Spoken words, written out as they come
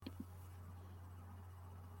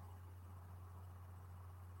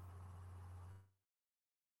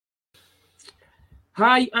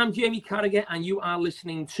Hi, I'm Jamie Carragher, and you are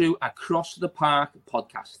listening to Across the Park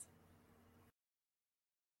podcast.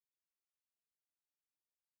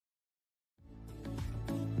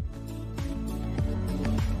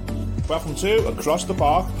 Welcome to Across the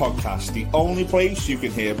Park podcast, the only place you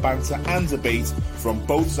can hear banter and debate from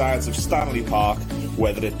both sides of Stanley Park,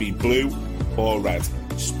 whether it be blue or red.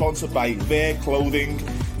 Sponsored by Their Clothing,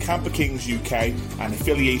 Camper Kings UK, and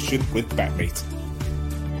affiliation with BetMate.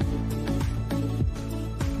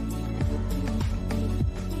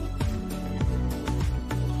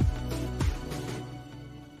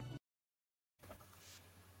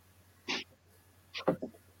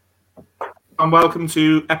 And welcome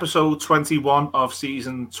to episode 21 of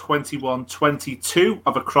season 21-22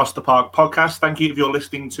 of Across the Park podcast. Thank you if you're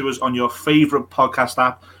listening to us on your favourite podcast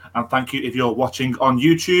app, and thank you if you're watching on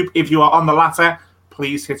YouTube. If you are on the latter,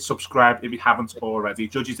 please hit subscribe if you haven't already.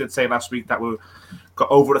 Judges did say last week that we've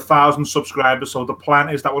got over 1,000 subscribers, so the plan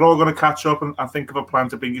is that we're all going to catch up and think of a plan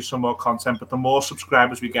to bring you some more content, but the more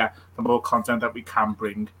subscribers we get, the more content that we can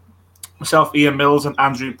bring. Myself, Ian Mills, and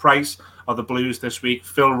Andrew Price are the Blues this week.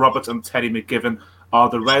 Phil Roberts and Terry McGiven are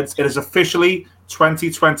the Reds. It is officially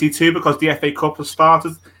 2022 because the FA Cup has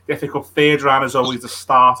started. The FA Cup third round is always the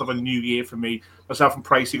start of a new year for me. Myself and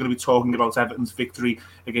Price are going to be talking about Everton's victory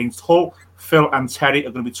against Hull. Phil and Terry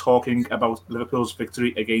are going to be talking about Liverpool's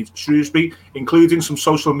victory against Shrewsbury, including some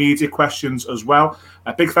social media questions as well.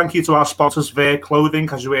 A big thank you to our sponsors, Their Clothing,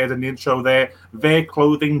 as you heard in the intro there,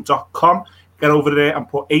 theirclothing.com. Get over there and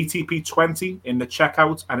put ATP20 in the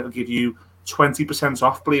checkout and it'll give you 20%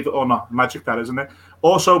 off, believe it or not. Magic that, isn't it?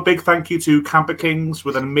 Also, big thank you to Camper Kings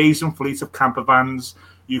with an amazing fleet of camper vans.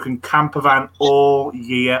 You can camper van all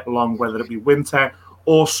year long, whether it be winter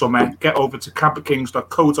or summer. Get over to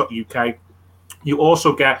camperkings.co.uk. You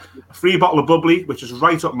also get a free bottle of bubbly, which is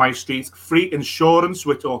right up my street. Free insurance,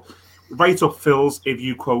 which will right up Phil's if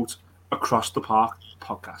you quote Across the Park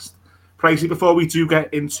podcast. Pricey, before we do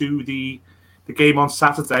get into the game on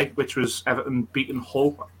Saturday, which was Everton beating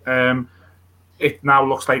Hull, it now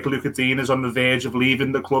looks like Luca Dean is on the verge of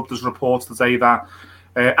leaving the club. There's reports today that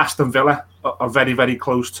Aston Villa are very, very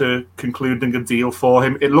close to concluding a deal for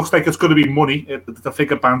him. It looks like it's going to be money. The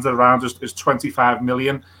figure banded around is 25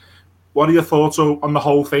 million. What are your thoughts on the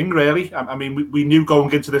whole thing, really? I mean, we knew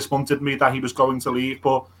going into this month, didn't we, that he was going to leave,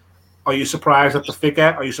 but are you surprised at the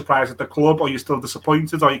figure? Are you surprised at the club? Are you still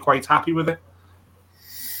disappointed? Are you quite happy with it?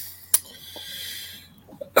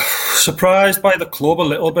 Surprised by the club a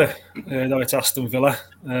little bit that it's Aston Villa.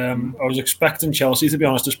 I was expecting Chelsea, to be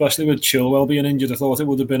honest, especially with Chilwell being injured. I thought it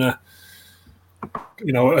would have been a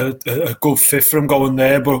good fit for him going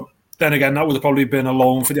there, but then again, that would have probably been a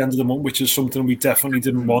loan for the end of the month, which is something we definitely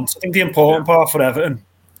didn't want. I think the important part for Everton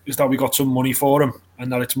is that we got some money for him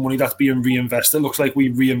and that it's money that's being reinvested. It looks like we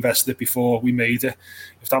reinvested it before we made it,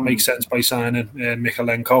 if that makes sense, by signing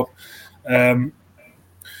Mykolenko.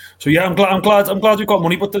 So yeah, I'm glad we've got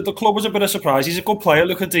money, but the club was a bit of a surprise. He's a good player,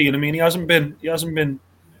 Luca Dean. I mean, he hasn't been,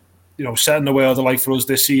 setting the world alight for us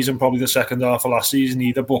this season, probably the second half of last season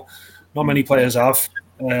either, but not many players have.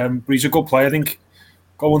 But he's a good player. I think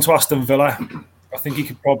going to Aston Villa, I think he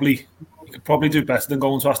could probably do better than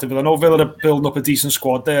going to Aston Villa. I know Villa are building up a decent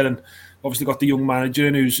squad there, and obviously got the young manager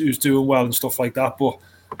in who's doing well and stuff like that. But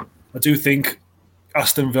I do think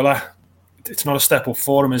Aston Villa, it's not a step up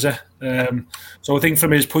for him, is it? So I think from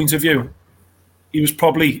his point of view, he was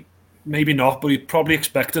probably, maybe not, but he's probably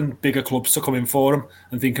expecting bigger clubs to come in for him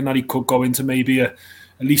and thinking that he could go into maybe at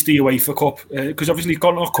least the UEFA Cup, because obviously he's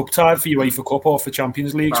got no cup tied for UEFA Cup or for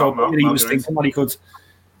Champions League. So he was thinking that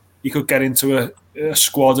he could get into a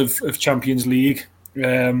squad of Champions League.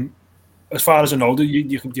 As far as I know,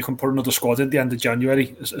 you can put another squad in at the end of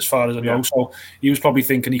January, as far as I know. So he was probably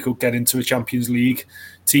thinking he could get into a Champions League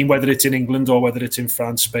team, whether it's in England or whether it's in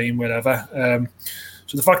France, Spain, wherever.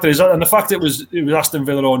 So the fact it was Aston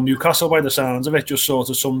Villa or Newcastle by the sounds of it just sort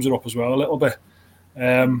of sums it up as well a little bit.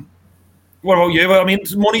 What about you? I mean,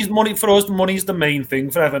 money for us. Money's the main thing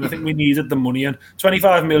for Everton. I think we needed the money, and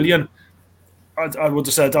 25 million. I would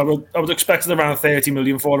have said I would expect around 30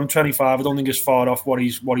 million for him. 25, I don't think is far off what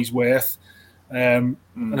he's worth. And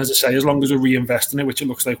as I say, as long as we're reinvesting it, which it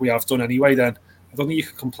looks like we have done anyway, then I don't think you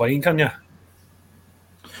can complain, can you?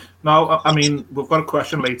 No, I mean, we've got a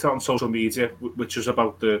question later on social media, which is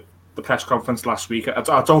about the press conference last week.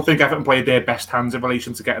 I don't think Everton played their best hands in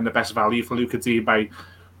relation to getting the best value for Luca Dean by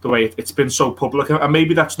the way it's been so public. And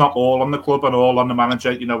maybe that's not all on the club and all on the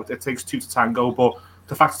manager. You know, it takes two to tango, but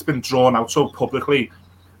the fact it's been drawn out so publicly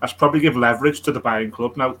has probably given leverage to the buying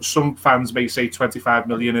club. Now, some fans may say 25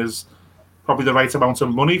 million is probably the right amount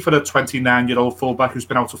of money for a 29-year-old fullback who's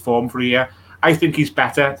been out of form for a year. I think he's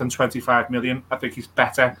better than 25 million. I think he's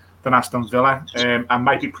better than Aston Villa. I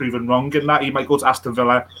might be proven wrong in that. He might go to Aston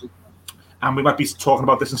Villa, and we might be talking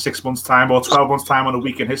about this in 6 months' time or 12 months' time on a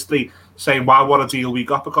week in history, saying, wow, what a deal we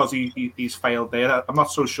got because he's failed there. I'm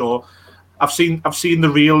not so sure. I've seen the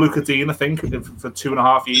real Lucas Digne, I think, for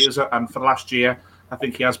 2.5 years, and for last year, I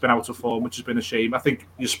think he has been out of form, which has been a shame. I think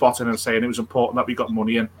you're spotting and saying it was important that we got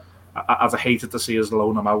money in, as I hated to see us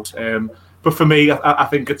loan him out. But for me, I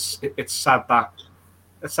think it's sad that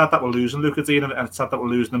we're losing Lucas Digne, and it's sad that we're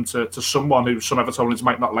losing him to someone who some Evertonians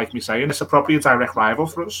might not like me saying. It's probably a direct rival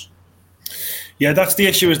for us. Yeah, that's the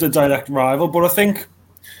issue, is the direct rival. But I think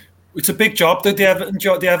it's a big job, the Everton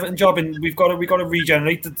job, and we've got to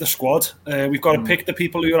regenerate the squad. We've got to pick the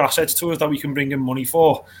people who are assets to us that we can bring in money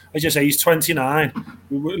for. As you say, he's 29.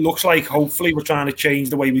 It looks like hopefully we're trying to change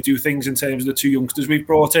the way we do things in terms of the two youngsters we've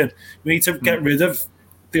brought in. We need to get rid of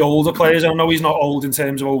the older players. I know he's not old in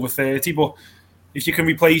terms of over 30, but if you can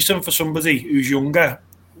replace him for somebody who's younger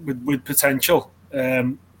with potential,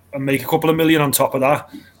 and make a couple of million on top of that,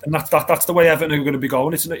 and that's the way Everton are going to be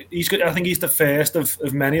going. I think he's the first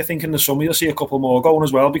of many. I think in the summer you'll see a couple more going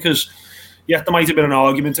as well, because there might have been an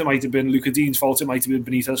argument. It might have been Lucas Digne's fault. It might have been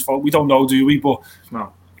Benitez's fault. We don't know, do we? But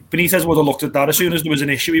no. Benitez would have looked at that. As soon as there was an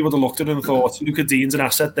issue, he would have looked at it and thought, Lucas Digne's an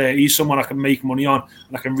asset there. He's someone I can make money on,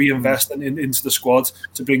 and I can reinvest into the squad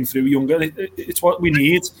to bring through younger. It's what we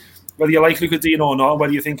need. Whether you like Lucas Digne or not,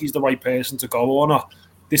 whether you think he's the right person to go or not,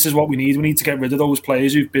 this is what we need. We need to get rid of those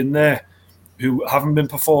players who've been there, who haven't been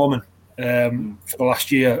performing for the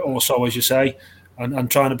last year or so, as you say, and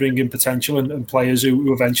trying to bring in potential and players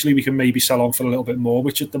who eventually we can maybe sell on for a little bit more,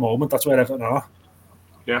 which at the moment, that's where Everton are.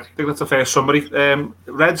 Yeah, I think that's a fair summary.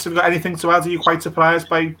 Reds, have you got anything to add? Are you quite surprised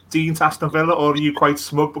by Digne to Aston Villa, or are you quite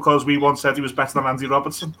smug because we once said he was better than Andy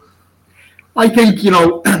Robertson? I think,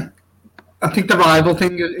 I think the rival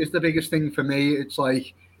thing is the biggest thing for me. It's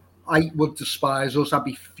like, I would despise us. I'd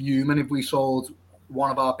be fuming if we sold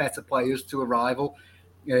one of our better players to a rival.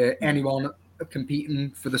 Anyone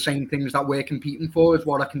competing for the same things that we're competing for is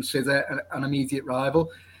what I consider an immediate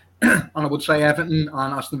rival. And I would say Everton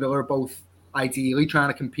and Aston Villa are both ideally trying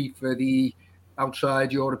to compete for the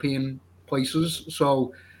outside European places.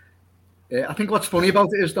 So I think what's funny about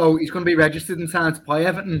it is, though, he's going to be registered in time to play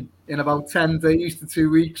Everton in about 10 days to 2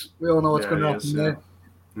 weeks. We all know what's going to happen there.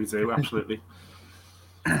 We do, absolutely.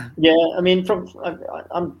 Yeah, I mean,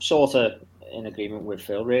 I'm sort of in agreement with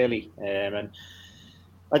Phil, really, and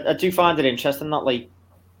I do find it interesting that, like,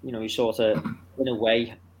 you're sort of in a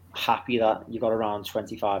way happy that you got around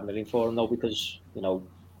 25 million for him, though, because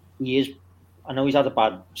he is. I know he's had a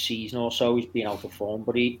bad season or so, he's been out of form,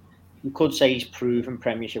 but you could say he's proven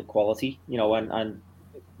Premiership quality, and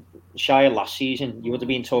shy of last season, you would have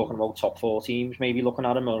been talking about top 4 teams, maybe looking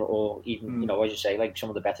at him, or even as you say, like some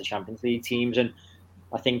of the better Champions League teams, and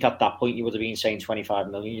I think at that point you would have been saying 25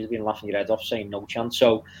 million. You'd have been laughing your head off, saying no chance.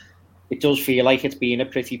 So it does feel like it's been a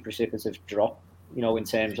pretty precipitous drop, in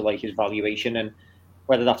terms of like his valuation, and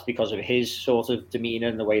whether that's because of his sort of demeanour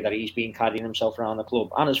and the way that he's been carrying himself around the club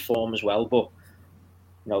and his form as well. But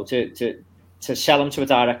to sell him to a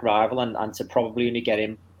direct rival and to probably only get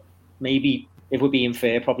him, maybe if we're being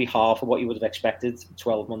fair, probably half of what you would have expected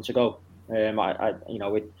 12 months ago.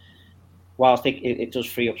 Whilst it does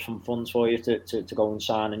free up some funds for you to go and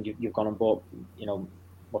sign, and you've gone and bought,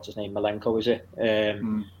 what's his name, Malenko, is it?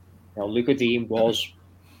 Lucas Digne was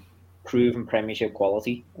proven Premiership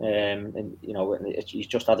quality, and he's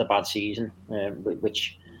just had a bad season,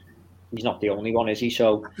 which he's not the only one, is he?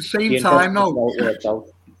 So at the same time, no,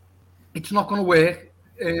 it's not going to work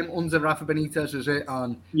under Rafa Benitez, is it?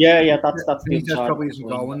 And that's Benitez probably isn't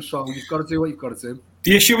going, so you've got to do what you've got to do.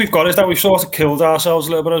 The issue we've got is that we've sort of killed ourselves a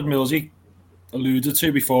little bit, as Millsy alluded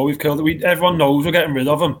to before. We've killed it. Everyone knows we're getting rid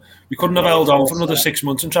of him. We couldn't have held on for another 6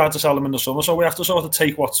 months and tried to sell him in the summer, so we have to sort of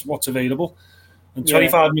take what's available. And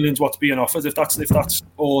 25 million is what's being offered. If that's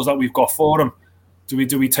all that we've got for him, do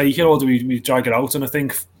we take it or do we drag it out? And I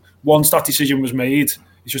think once that decision was made,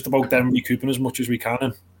 it's just about them recouping as much as we can.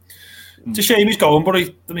 And it's a shame he's going, but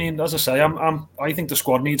I mean, as I say, I think the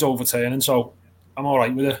squad needs overturning, so I'm all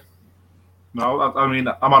right with it. No, I mean,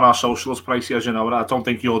 I'm on our socials, Pricey, as you know, and I don't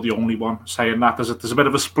think you're the only one saying that. There's a bit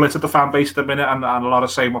of a split at the fan base at the minute, and a lot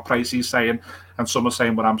of saying what Pricey's saying, and some are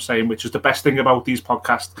saying what I'm saying, which is the best thing about these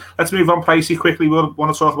podcasts. Let's move on, Pricey, quickly. We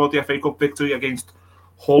want to talk about the FA Cup victory against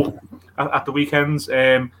Hull at the weekends.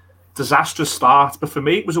 Disastrous start, but for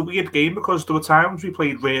me, it was a weird game because there were times we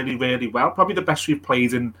played really, really well. Probably the best we've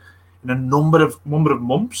played in a number of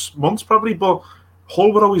months probably, but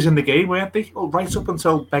Hull were always in the game, weren't they? Right up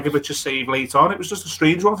until Begovic's save late on. It was just a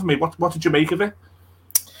strange one for me. What did you make of it?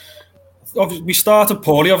 we started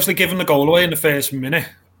poorly. Obviously, giving the goal away in the first minute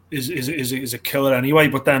is a killer anyway.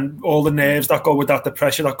 But then all the nerves that go with that, the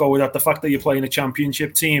pressure that go with that, the fact that you're playing a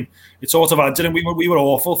championship team, it sort of adds it. And we were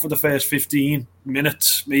awful for the first 15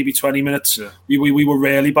 minutes, maybe 20 minutes. Yeah. We were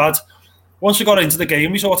really bad. Once we got into the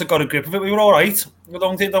game, we sort of got a grip of it. We were all right.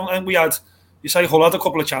 And we had, you say Hull had a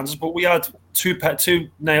couple of chances, but we had two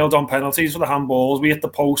nailed on penalties for the handballs. We hit the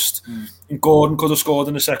post, and Gordon could have scored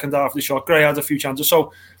in the second half of the shot. Gray had a few chances.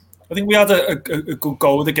 So I think we had a good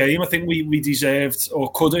go of the game. I think we deserved,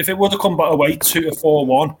 or could, if it would have come back away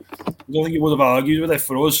 2-4-1, I don't think you would have argued with it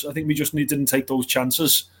for us. I think we just didn't take those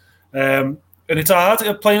chances. And it's hard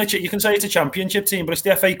playing you can say it's a championship team, but it's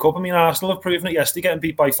the FA Cup. I mean, Arsenal have proven it yesterday, getting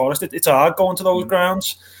beat by Forest. It's hard going to those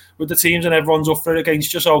grounds with the teams and everyone's up for it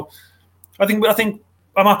against you. So I think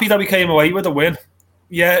I'm happy that we came away with a win.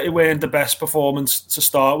 Yeah, it weren't the best performance to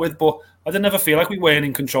start with, but I didn't ever feel like we weren't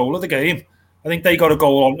in control of the game. I think they got a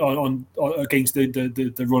goal on against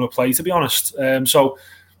the run of play, to be honest. So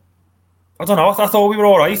I don't know. I thought we were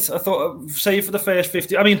all right. I thought, save for the first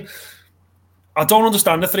 50. I mean, I don't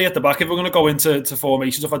understand the three at the back. If we're going to go into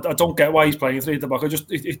formations, I don't get why he's playing three at the back.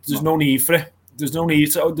 There's no need for it. There's no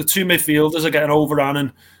need. The two midfielders are getting overrun,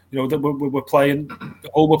 and we're playing.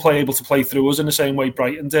 All we're able to play through us in the same way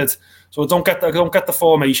Brighton did. So I don't get the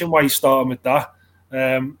formation why he's starting with that.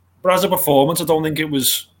 But as a performance, I don't think it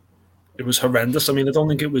was horrendous. I mean, I don't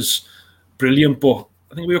think it was brilliant, but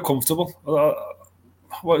I think we were comfortable.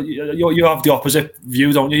 Well, you have the opposite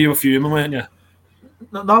view, don't you? You were fuming, weren't you?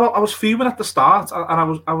 No, I was fuming at the start,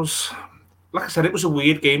 and I was like I said, it was a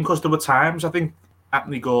weird game because there were times I think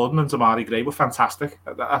Anthony Gordon and Demarai Gray were fantastic.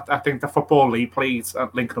 I think the football Lee played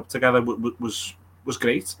linking up together was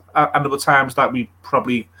great, and there were times that we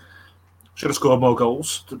probably should have scored more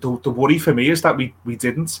goals. The worry for me is that we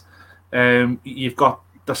didn't. You've got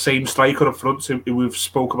the same striker up front who we've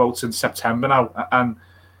spoke about since September now, and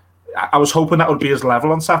I was hoping that would be his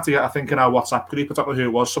level on Saturday. I think in our WhatsApp group, I don't know who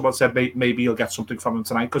it was, someone said maybe he'll get something from him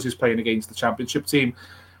tonight because he's playing against the championship team.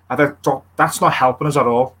 That's not helping us at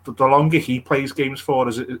all. The longer he plays games for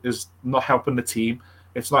us is not helping the team.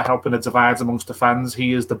 It's not helping the divides amongst the fans.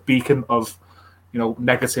 He is the beacon of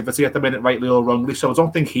negativity at the minute, rightly or wrongly. So I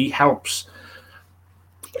don't think he helps.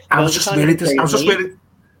 I was just really.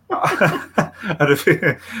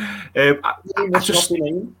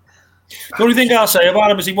 The only thing I'll say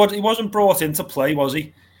about him is he wasn't brought in to play, was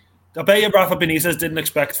he? I bet you Rafa Benitez didn't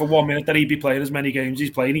expect for 1 minute that he'd be playing as many games he's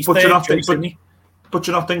playing. But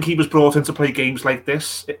do you not think he was brought in to play games like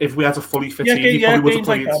this? If we had a fully fit team, he probably would have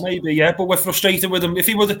played. Like that, maybe, yeah. But we're frustrated with him. If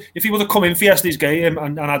he would have come in for yesterday's game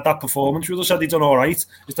and had that performance, we would have said he'd done all right.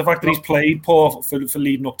 It's the fact that he's played poor for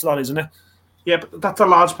leading up to that, isn't it? Yeah, but that's a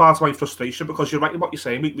large part of my frustration because you're right in what you're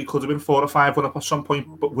saying. We could have been 4 or 5 1 up at some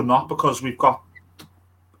point, but we're not because we've got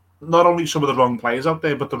not only some of the wrong players out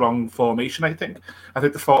there, but the wrong formation, I think. I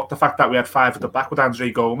think the fact that we had 5 at the back with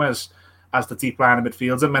Andre Gomez as the deep line of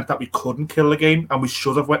midfielder meant that we couldn't kill the game, and we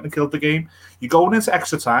should have went and killed the game. You're going into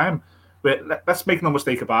extra time, but let's make no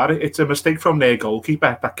mistake about it. It's a mistake from their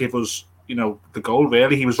goalkeeper that gave us, the goal,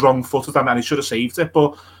 really. He was wrong-footed and he should have saved it,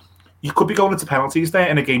 but you could be going into penalties there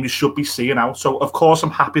in a game you should be seeing out. So, of course, I'm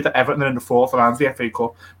happy that Everton are in the fourth round of the FA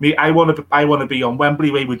Cup. I want to be on Wembley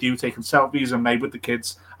Way with you, taking selfies and made with the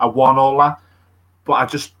kids. I won all that.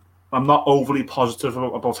 But I'm not overly positive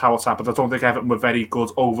about how it's happened. I don't think Everton were very good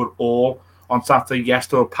overall on Saturday. Yes,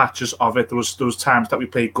 there were patches of it. There was times that we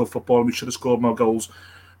played good football and we should have scored more goals.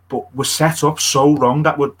 But we're set up so wrong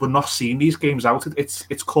that we're not seeing these games out.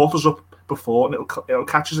 It's caught us up before and it'll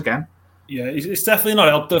catch us again. Yeah, it's definitely not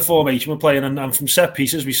helped the formation we're playing, and from set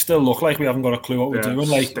pieces we still look like we haven't got a clue what we're doing.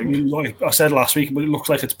 Like I said last week, but it looks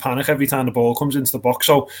like it's panic every time the ball comes into the box.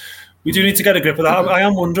 So we do need to get a grip of that. I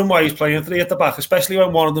am wondering why he's playing 3 at the back, especially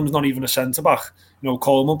when one of them's not even a centre back.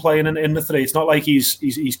 Coleman playing in the 3. It's not like he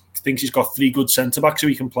thinks he's got 3 good centre backs who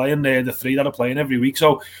he can play, and they're the 3 that are playing every week.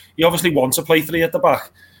 So he obviously wants to play 3 at the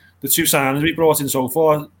back. The 2 signings we brought in so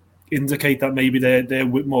far indicate that maybe they're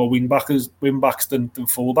more wing backs than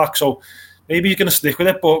full backs. So maybe he's going to stick with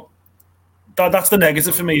it, but that's the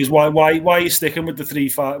negative for me is why he's sticking with the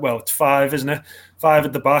 3-5. Well, it's 5, isn't it? 5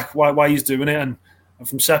 at the back. Why he's doing it, and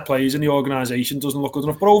from set plays in the organisation doesn't look good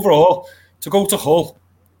enough. But overall, to go to Hull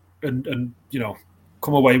and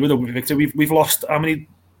come away with a victory, we've lost how many?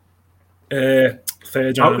 Third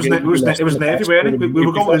round. It was nervy, weren't it? We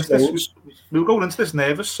were going into this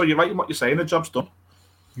nervous. So you're right in what you're saying. The job's done.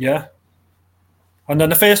 Yeah. And then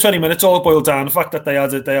the first 20 minutes all boiled down the fact that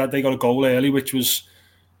they got a goal early, which was,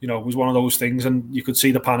 was one of those things, and you could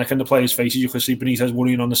see the panic in the players' faces. You could see Benitez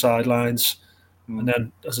worrying on the sidelines. And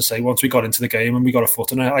then, as I say, once we got into the game and we got a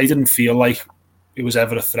foot in it, I didn't feel like it was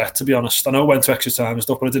ever a threat, to be honest. I know it went to extra time and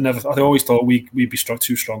stuff, but I always thought we'd be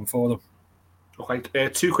too strong for them. Okay,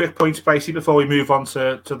 2 quick points, Bracey, before we move on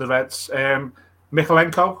to the Reds.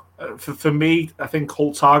 Mykolenko, for me, I think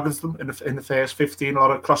Hull targets them in the first 15. A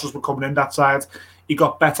lot of crosses were coming in that side. He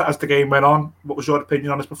got better as the game went on. What was your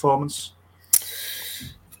opinion on his performance?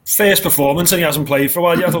 First performance, and he hasn't played for a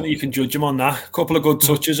while. I don't think you can judge him on that. A couple of good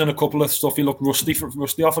touches and a couple of stuff he looked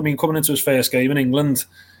rusty off. I mean, coming into his first game in England,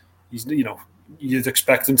 he's, you know, you'd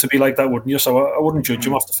expect him to be like that, wouldn't you? So I wouldn't judge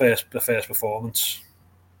him off the first performance.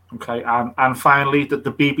 Okay, and finally, the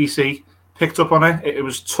BBC picked up on it. It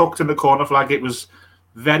was tucked in the corner flag. It was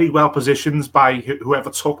very well positioned by whoever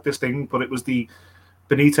took this thing, but it was the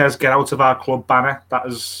Benitez "Get Out of Our Club" banner. That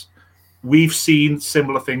is, we've seen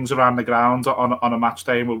similar things around the ground on a match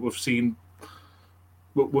day, and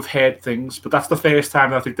we've heard things, but that's the first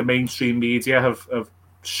time I think the mainstream media have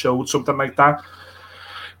showed something like that.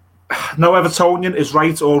 No Evertonian is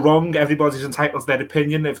right or wrong. Everybody's entitled to their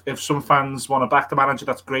opinion. If some fans want to back the manager,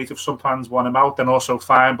 that's great. If some fans want him out, then also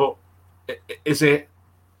fine. But is it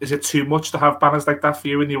too much to have banners like that for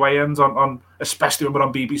you in the away end, on especially when we're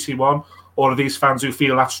on BBC One? Or are these fans who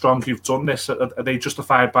feel that strong who've done this, are they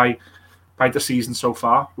justified by the season so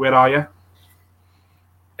far? Where are you?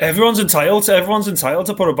 Everyone's entitled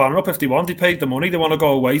to put a banner up if they want. They paid the money. They want to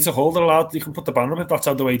go away to Hull. They're allowed. They can put the banner up if that's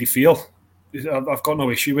how the way they feel. I've got no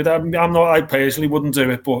issue with that. I personally wouldn't do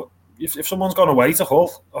it, but if someone's gone away to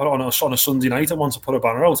Hull on a Sunday night and wants to put a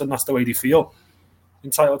banner out and that's the way they feel,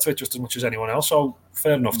 entitled to it just as much as anyone else. So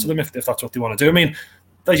fair enough to them if that's what they want to do. I mean,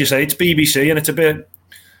 as you say, it's BBC and it's a bit,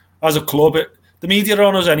 as a club, the media are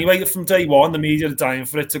on us anyway. From day one, the media are dying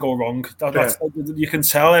for it to go wrong. You can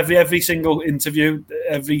tell every single interview,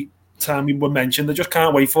 every time we were mentioned, they just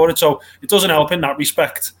can't wait for it. So it doesn't help in that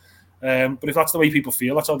respect. But if that's the way people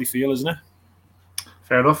feel, that's how they feel, isn't it?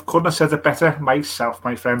 Fair enough. Couldn't have said it better myself,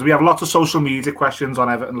 my friends. We have lots of social media questions on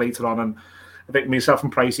Everton later on, and I think myself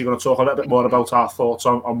and Pricey are going to talk a little bit more about our thoughts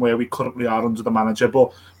on where we currently are under the manager.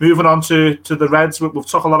 But moving on to the Reds, we've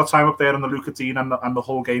took a lot of time up there on the Luca Dean and the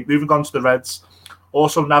whole game. Moving on to the Reds,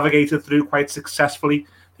 also navigated through quite successfully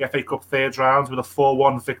the FA Cup third round with a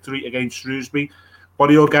 4-1 victory against Shrewsbury. What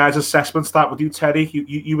are your guys' assessments? Start with you, Terry.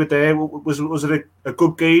 You were there. Was it a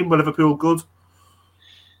good game? Were Liverpool good?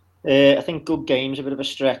 I think good game's a bit of a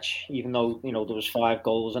stretch, even though there was 5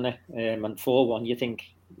 goals in it, and 4-1. You think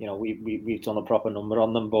we've done a proper number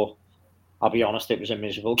on them, but I'll be honest, it was a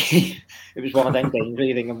miserable game. It was one of them games where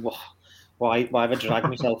you're thinking, why have I dragged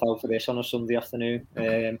myself out for this on a Sunday afternoon?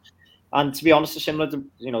 And to be honest, similar to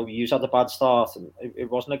you had a bad start, and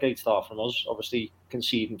it wasn't a great start from us. Obviously,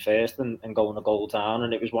 conceding first and going a goal down,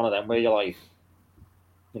 and it was one of them where you're like,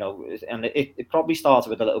 and it probably started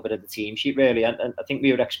with a little bit of the team sheet, really. And I think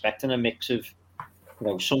we were expecting a mix of,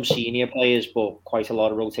 some senior players, but quite a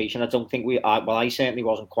lot of rotation. I don't think I certainly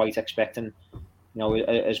wasn't quite expecting,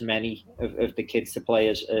 as many of the kids to play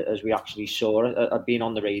as we actually saw. I'd been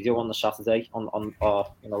on the radio on the Saturday on our,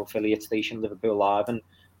 affiliate station, Liverpool Live, and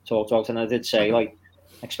talked about, and I did say,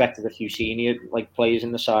 expected a few senior, players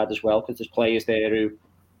in the side as well, because there's players there who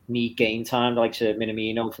need game time, like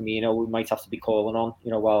Minamino, Firmino, we might have to be calling on,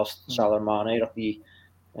 whilst Salah and Mane are at the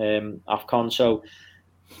AFCON. So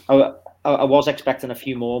I was expecting a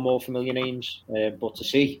few more familiar names, but to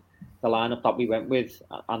see the lineup that we went with,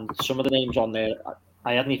 and some of the names on there,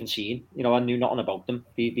 I hadn't even seen. I knew nothing about them.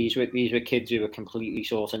 These were kids who were completely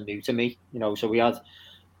sort of new to me. So we had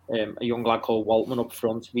a young lad called Waltman up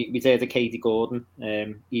front. We did a Katie Gordon.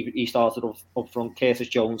 He started up front. Curtis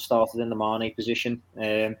Jones started in the Mane position.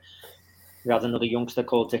 We had another youngster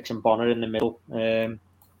called Dixon Bonner in the middle,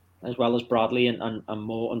 as well as Bradley and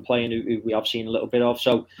Morton playing, who we have seen a little bit of.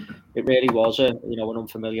 So it really was an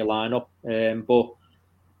unfamiliar lineup. But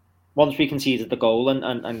once we conceded the goal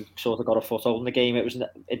and sort of got a foothold in the game,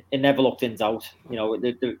 it never looked in doubt.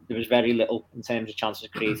 There was very little in terms of chances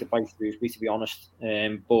created by Shrewsbury, to be honest.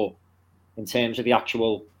 But in terms of the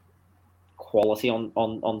actual quality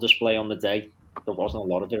on display on the day, there wasn't a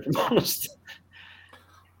lot of it, if I'm honest.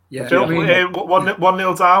 Yeah, Phil,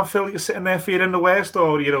 1-0 down. Phil, you're sitting there feeling the worst,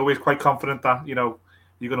 or you're always quite confident that you're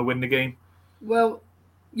going to win the game? Well,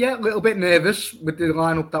 yeah, a little bit nervous with the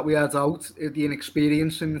lineup that we had out, the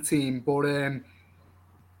inexperience in the team. But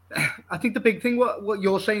I think the big thing, what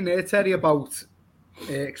you're saying there, Terry, about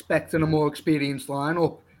expecting a more experienced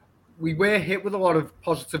lineup, we were hit with a lot of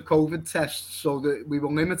positive COVID tests, so that we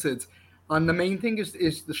were limited. And the main thing is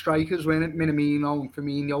the strikers, when Minamino and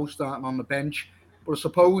Firmino starting on the bench. But I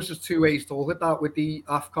suppose there's 2 ways to look at that with the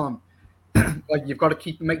AFCON. You've got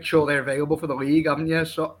to make sure they're available for the league, haven't you?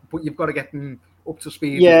 So, but you've got to get them up to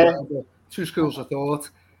speed. Yeah. As well. 2 schools of thought.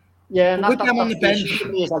 Yeah, and with them on the bench,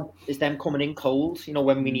 is them coming in cold. You know,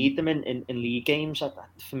 when we need them in league games.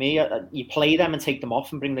 For me, you play them and take them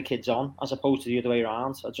off and bring the kids on, as opposed to the other way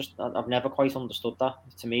around. I've never quite understood that.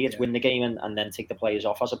 To me, it's win the game and then take the players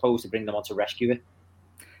off, as opposed to bring them on to rescue it.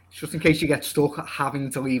 Just in case you get stuck having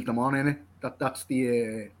to leave them on, innit? That's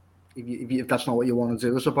the if that's not what you want to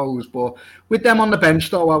do, I suppose. But with them on the bench,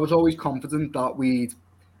 though, I was always confident that we'd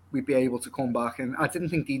be able to come back, and I didn't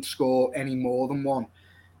think they'd score any more than one.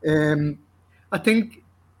 I think,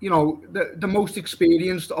 you know, the most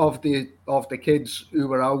experienced of the kids who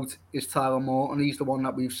were out is Tyler Morton. He's the one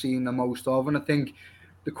that we've seen the most of, and I think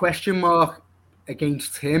the question mark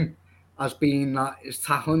against him has been that his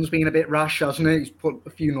tackling's been a bit rash, hasn't it? He's put a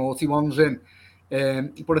few naughty ones in.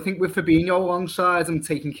 But I think with Fabinho alongside him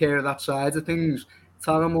taking care of that side of things,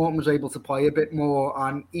 Tyler Morton was able to play a bit more,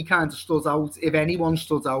 and he kind of stood out. If anyone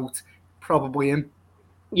stood out, probably him.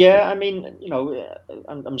 Yeah, I mean, you know,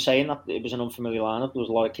 I'm saying that it was an unfamiliar lineup. There was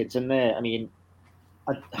a lot of kids in there. I mean,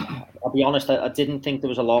 I'll be honest, I didn't think there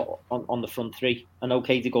was a lot on the front three. I know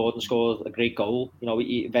Katie Gordon scored a great goal. You know,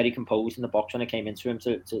 he very composed in the box when it came into him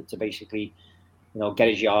to basically, you know, get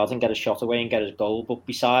his yards and get his shot away and get his goal. But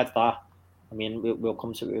besides that, I mean, we'll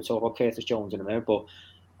talk about Curtis Jones in a minute, but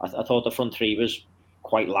I thought the front three was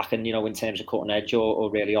quite lacking, you know, in terms of cutting edge or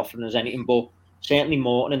really offering us anything. But certainly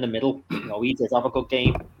Morton in the middle, you know, he did have a good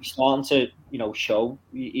game. He's starting to, you know, show.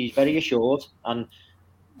 He's very assured. And,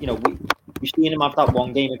 you know, we've seen him have that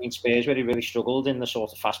one game against Spurs where he really struggled in the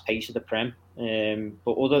sort of fast pace of the Prem.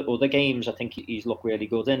 But other games, I think he's looked really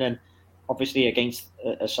good in. And obviously against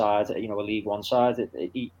a side, you know, a League One side,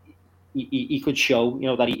 he could show, you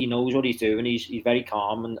know, that he knows what he's doing. He's very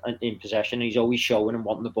calm and in possession. He's always showing and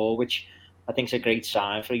wanting the ball, which I think is a great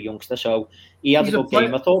sign for a youngster. So he had a good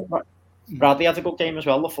game. I thought Bradley had a good game as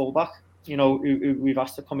well, the fullback, you know, who we've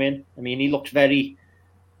asked to come in. I mean, he looks very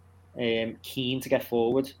keen to get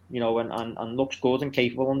forward, you know, and looks good and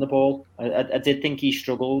capable on the ball. I did think he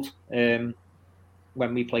struggled when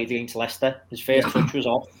we played against Leicester. His first touch was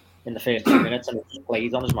off in the first 2 minutes and it just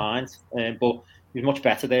played on his mind. But he was much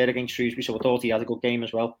better there against Shrewsbury, so I thought he had a good game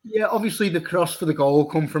as well. Yeah, obviously the cross for the goal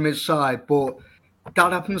come from his side, but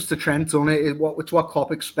that happens to Trent, doesn't it? It's what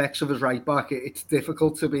Klopp expects of his right back. It's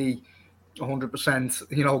difficult to be 100%,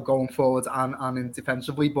 you know, going forward and in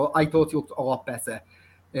defensively, but I thought he looked a lot better.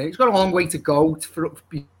 He's got a long way to go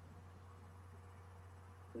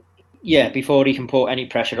before he can put any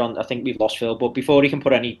pressure on. I think we've lost Phil, but before he can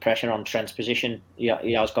put any pressure on Trent's position, he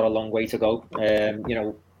has got a long way to go. You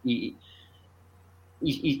know,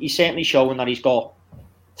 he's certainly showing that he's got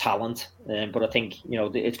talent, but I think, you know,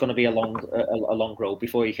 it's going to be a long road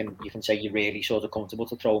before you can say you're really sort of comfortable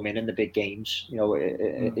to throw him in the big games. You know,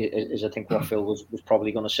 is I think what Phil was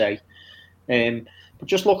probably going to say. But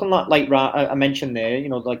just looking at, like I mentioned there, you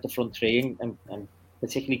know, like the front three and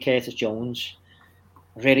particularly Curtis Jones,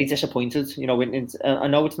 really disappointed. You know, I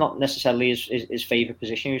know it's not necessarily his favourite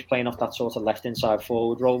position. He was playing off that sort of left inside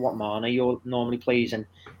forward role, what Mane normally plays, and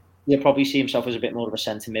he'll probably see himself as a bit more of a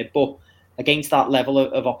centre mid. But against that level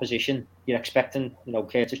of opposition, you're expecting, you know,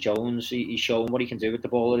 Curtis Jones, he's showing what he can do with the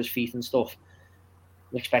ball at his feet and stuff.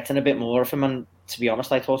 You're expecting a bit more of him, and to be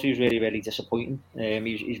honest, I thought he was really, really disappointing.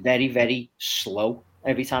 He's very, very slow.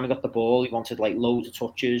 Every time he got the ball, he wanted like loads of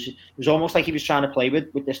touches. It was almost like he was trying to play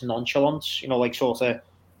with this nonchalance, you know, like sort of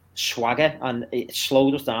swagger, and it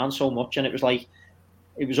slowed us down so much. And it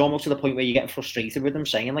was almost to the point where you're getting frustrated with him,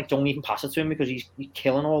 saying like, don't even pass it to him because he's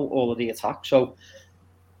killing all of the attack. So,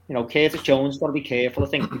 you know, Curtis Jones got to be careful, I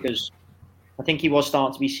think, because I think he was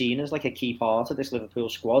starting to be seen as like a key part of this Liverpool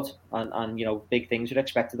squad, and you know, big things were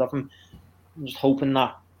expected of him. I'm just hoping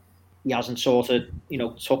that he hasn't sort of, you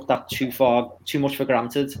know, took that too much for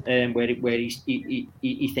granted, where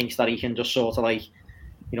he thinks that he can just sort of like,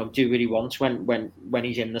 you know, do what he wants when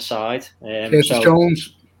he's in the side. Curtis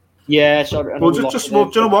Jones. Yeah, so well, do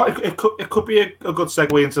you know what? It could be a good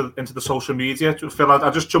segue into the social media. Phil, I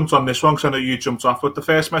just jumped on this one because I know you jumped off. But the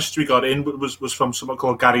first message we got in was from someone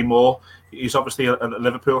called Gary Moore. He's obviously a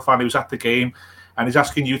Liverpool fan. He was at the game, and he's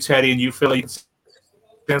asking you, Terry, and you, Phil,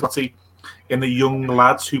 in the young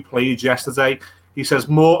lads who played yesterday. He says,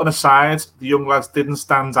 Morton aside, the young lads didn't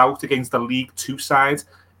stand out against the League Two side,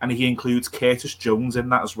 and he includes Curtis Jones in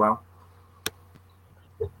that as well.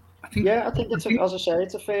 I think as I say,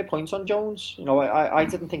 it's a fair point on Jones. You know, I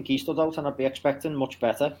didn't think he stood out, and I'd be expecting much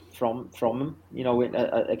better from him, you know,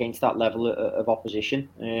 against that level of opposition.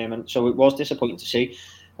 And so it was disappointing to see.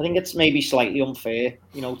 I think it's maybe slightly unfair,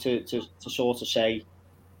 you know, to sort of say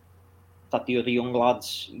that the other young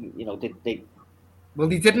lads, you know, they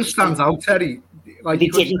didn't stand out, Terry. Like they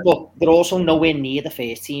didn't, but they're also nowhere near the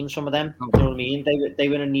first team. Some of them, you know what I mean? They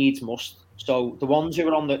were a needs must. So the ones who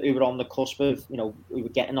were on the cusp of, you know, who were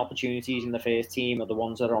getting opportunities in the first team, are the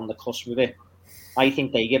ones that are on the cusp of it. I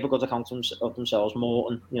think they give a good account of themselves.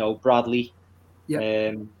 Morton, you know, Bradley.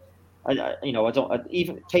 Yeah.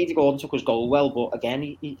 Even Katie Gordon took his goal well, but again,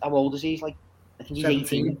 he how old is he? He's like, I think he's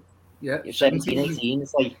 18. Yeah, 17, 18.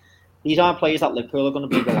 It's like, these aren't players that Liverpool are going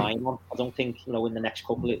to be relying on. I don't think, you know, in the next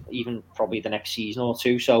couple, even probably the next season or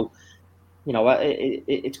two. So, you know,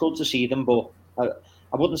 it's good to see them, but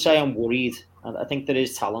I wouldn't say I'm worried. I think there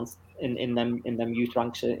is talent in them youth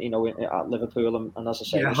ranks, you know, at Liverpool, and as I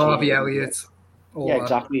say, Harvey Elliott. Yeah,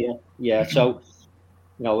 exactly. Yeah. So,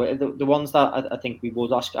 you know, the ones that I think we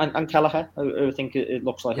would ask, and Kelleher, I think it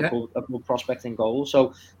looks like a good prospect in goal.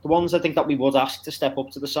 So the ones I think that we would ask to step up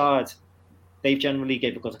to the side, they've generally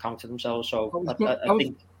gave a good account of themselves. So I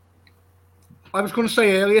think. I was going to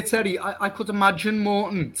say earlier, Terry, I could imagine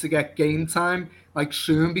Morton to get game time like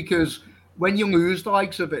soon, because when you lose the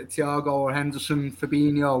likes of it, Thiago or Henderson,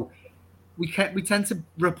 Fabinho, we tend to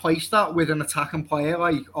replace that with an attacking player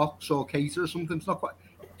like Ox or Keita or something. It's not quite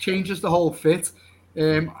changes the whole fit.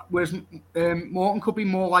 Whereas Morton could be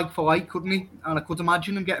more like for like, couldn't he? And I could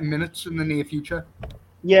imagine him getting minutes in the near future.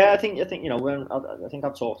 Yeah, I think you know, I think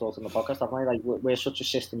I've talked about it in the podcast, haven't I? Like, we're such a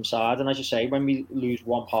system side, and as you say, when we lose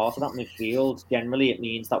one part of that midfield, generally it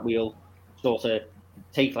means that we'll sort of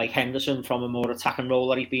take like Henderson from a more attacking role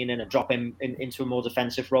that he's been in and drop him into a more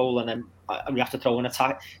defensive role, and then we have to throw an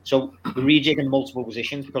attack. So we're rejigging multiple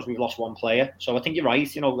positions because we've lost one player. So I think you're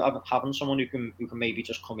right. You know, having someone who can maybe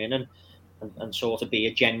just come in and sort of be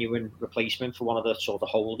a genuine replacement for one of the sort of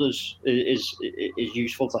holders is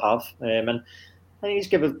useful to have. And I think he's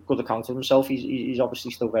given a good account of himself. He's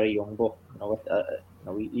obviously still very young, but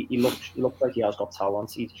he looks like he has got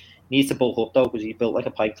talent. He needs to bulk up though, because he's built like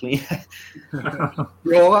a pipe cleaner. That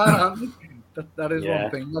is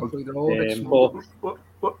one thing.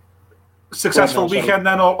 Successful weekend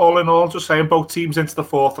then, all in all. Just saying, both teams into the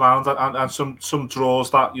fourth round, and some draws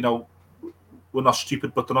that, you know, were not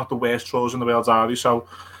stupid, but they're not the worst draws in the world, are they? So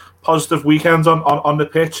positive weekend on the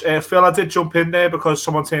pitch. Phil, I did jump in there because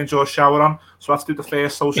someone turned your shower on, so I have to do the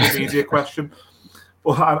first social media question.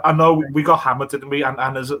 But I know we got hammered, didn't we?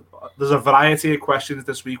 And there's a variety of questions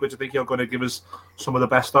this week, which I think you're going to give us some of the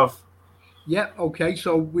best of. Yeah, okay.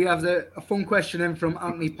 So we have a fun question in from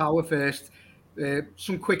Anthony Power first.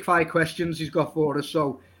 Some quick fire questions he's got for us.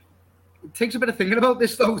 So it takes a bit of thinking about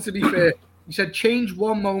this, though, to be fair. He said, change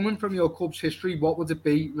one moment from your club's history. What would it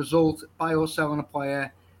be? Result, buy or selling a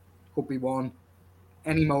player. Could be one.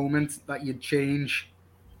 Any moment that you'd change.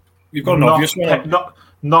 You've got an obvious one.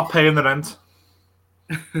 Not paying the rent.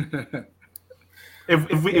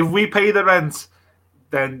 if we pay the rent,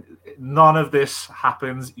 then none of this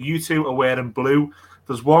happens. You two are wearing blue.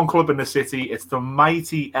 There's one club in the city. It's the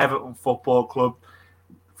mighty Everton Football Club.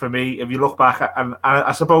 For me, if you look back, and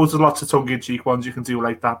I suppose there's lots of tongue-in-cheek ones you can do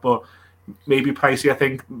like that, but maybe pricey. I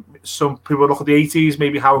think some people look at the 80s,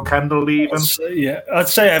 maybe Howard Kendall leaving. I'd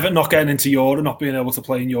say Everton not getting into Europe, not being able to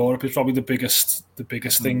play in Europe is probably the biggest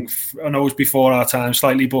thing. I know it's before our time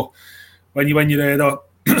slightly, but when you hear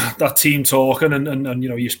that team talking and you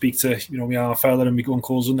know, you speak to, you know, my fella and my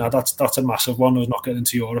uncles and that's a massive one. Was not getting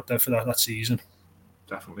into Europe there for that season.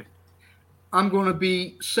 Definitely. I'm going to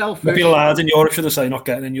be selfish. Maybe lads in Europe, should I say, not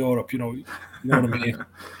getting in Europe. You know what I mean.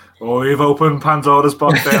 Oh, you've opened Pandora's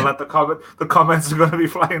box there. Let the comments are going to be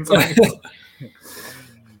flying tonight.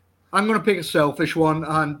 I'm going to pick a selfish one,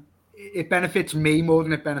 and it benefits me more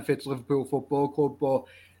than it benefits Liverpool Football Club. But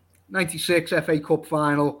 96 FA Cup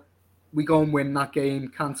final, we go and win that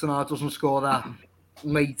game. Cantona doesn't score that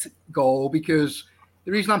late goal, because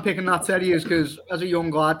the reason I'm picking that, Teddy, is because as a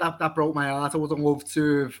young lad, that broke my heart. I would have loved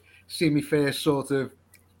to have seen me first sort of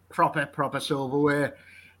proper silverware.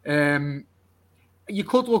 You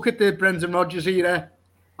could look at the Brendan Rodgers era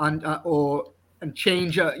and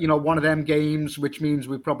change one of them games, which means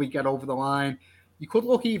we probably get over the line. You could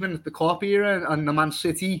look even at the Klopp era and the Man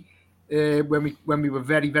City when we were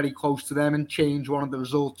very, very close to them, and change one of the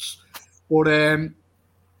results. But the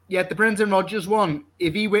Brendan Rodgers one,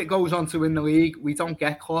 if he goes on to win the league, we don't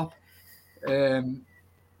get Klopp.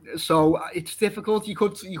 So it's difficult. You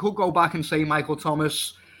could go back and say Michael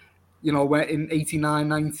Thomas, you know, in 89,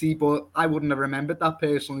 90, but I wouldn't have remembered that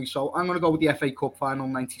personally. So I'm going to go with the FA Cup final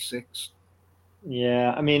 96.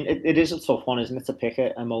 Yeah, I mean, it is a tough one, isn't it, to pick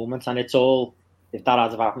a moment, and it's all, if that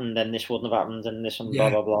had happened, then this wouldn't have happened, and this and blah,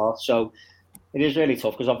 blah, blah. So it is really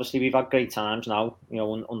tough, because obviously we've had great times now, you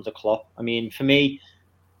know, under Klopp. I mean, for me,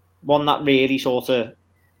 one that really sort of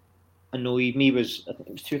annoyed me was, I think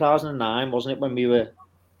it was 2009, wasn't it, when we were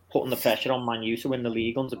putting the pressure on Man U to win the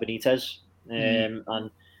league under Benitez. And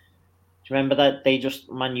do you remember that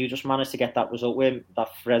Man U just managed to get that result where that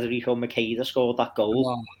Federico Makeda scored that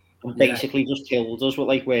goal and basically just killed us with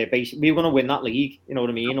we were going to win that league. You know what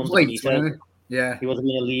I mean? Under Benitez. Yeah, he would have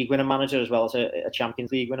been a league winning manager as well as a Champions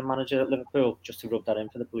League winning manager at Liverpool, just to rub that in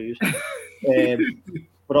for the Blues.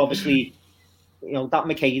 But obviously, that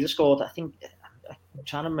Makeda scored. I think I'm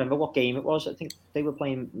trying to remember what game it was. I think they were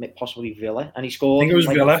playing possibly Villa, and he scored. I think it was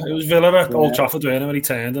Villa. It was Villa at Old Trafford, when he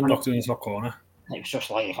turned and knocked it in the top corner. It was just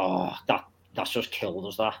that's just killed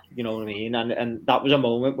us. That, you know what I mean? And that was a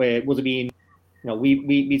moment where it would have been.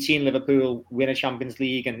 We'd seen Liverpool win a Champions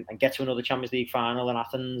League and get to another Champions League final in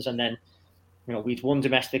Athens, and then we'd won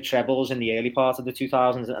domestic trebles in the early part of the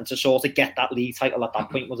 2000s, and to sort of get that league title at that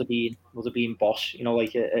point would have been boss, in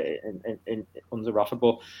under Rafa.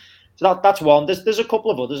 But so that's one. There's a couple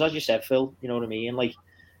of others, as you said, Phil. You know what I mean?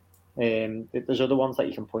 There's other ones that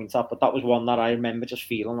you can point at, but that was one that I remember just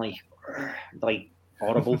feeling like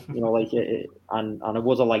horrible. And I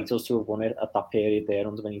would have liked us to have won it at that period there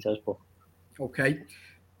under Benitez. But okay,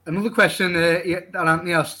 another question that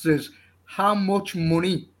Anthony asks is, how much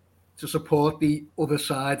money to support the other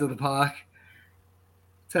side of the park?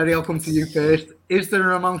 Terry, I'll come to you first. Is there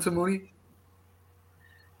an amount of money?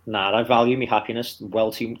 Nah, I value my happiness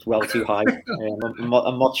well too high.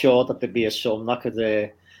 I'm not sure that there'd be a sum that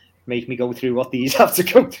could make me go through what these have to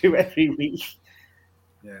go through every week.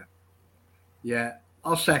 Yeah,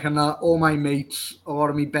 I'll second that. All my mates, a lot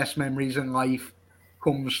of my best memories in life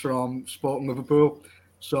comes from supporting Liverpool.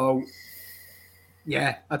 So,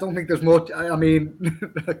 yeah, I don't think there's much. I mean,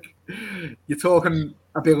 you're talking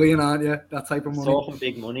 $1 billion, aren't you? That type of money. Talking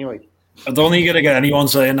big money, right? I don't think you're going to get anyone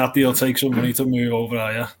saying that they'll take some money to move over,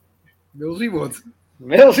 are you? Millsy would.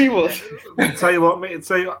 I'll tell you what, mate.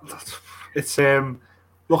 It's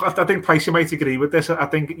look, I think Pricey might agree with this. I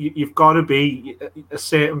think you've got to be a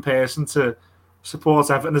certain person to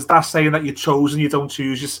support Everton. There's that saying that you're chosen, you don't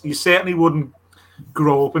choose. You certainly wouldn't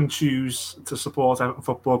grow up and choose to support Everton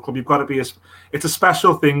Football Club. You've got to be it's a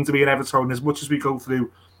special thing to be an Evertonian. As much as we go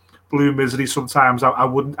through blue misery sometimes, I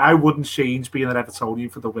wouldn't change being an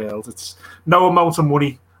Evertonian for the world. It's no amount of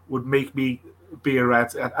money would make me be a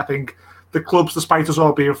Red. I think the clubs, despite us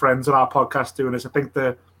all being friends on our podcast doing this, I think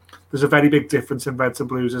there's a very big difference in Reds and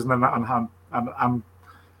Blues, isn't there? And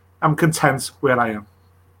I'm content where I am.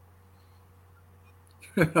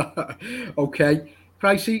 Okay.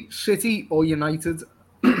 Pricey, City or United?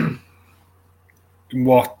 In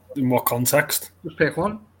what context? Just pick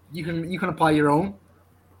one. You can apply your own.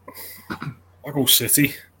 I go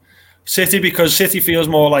City. City, because City feels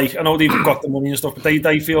more like, I know they've got the money and stuff, but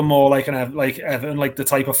they feel more like Everton, like the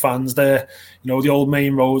type of fans there. The old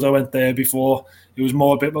main road, I went there before. It was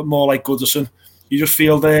a bit more like Goodison. You just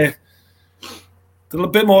feel they're a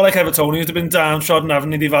bit more like Evertonians. They've been downtrodden, haven't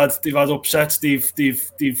they? They've had upsets. They've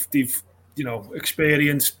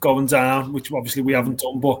experienced going down, which obviously we haven't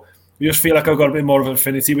done. But we just feel like I've got a bit more of an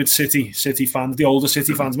affinity with City fans, the older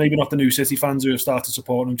City fans, maybe not the new City fans who have started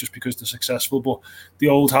supporting them just because they're successful, but the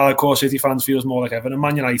old hardcore City fans feels more like Everton. And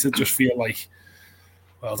Man United just feel like,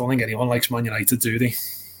 well, I don't think anyone likes Man United, do they?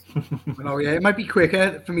 Yeah, it might be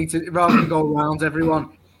quicker for me to, rather than go around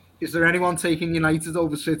everyone. Is there anyone taking United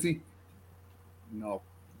over City? No,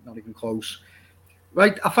 not even close.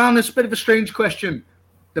 Right, I found this a bit of a strange question.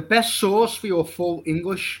 The best sauce for your full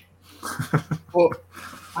English, but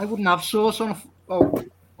I wouldn't have sauce on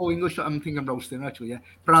full English. I'm thinking roasting, actually, yeah.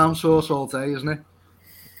 Brown sauce all day, isn't it?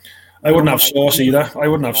 I wouldn't have sauce either. I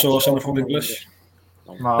wouldn't have sauce on a full English.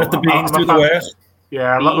 No, let the beans do the work.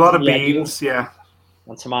 Yeah, a lot of beans, yeah.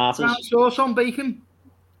 And tomatoes. Brown sauce on bacon?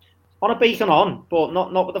 On a bacon but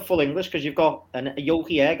not with a full English, because you've got a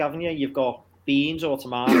yolky egg, haven't you? You've got beans or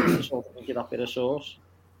tomatoes to sort of get that bit of sauce.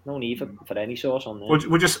 No need for any sauce on there.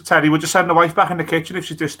 Terry, would you send the wife back in the kitchen if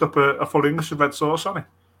she dished up a full English with red sauce on it?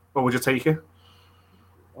 Or would you take it?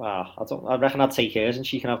 Well, I reckon I'd take hers and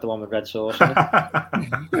she can have the one with red sauce on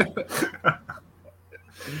it.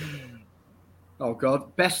 Oh,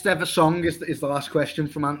 God. Best ever song is the last question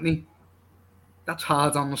from Anthony. That's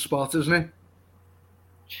hard on the spot, isn't it?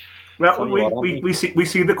 Well, we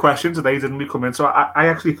see the question today, didn't we, come in? So I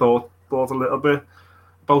actually thought a little bit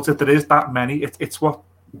about it. There is that many. I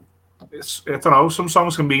don't know. Some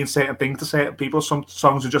songs can mean certain things to certain people. Some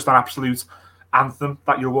songs are just an absolute anthem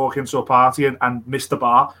that you'll walk into a party and miss the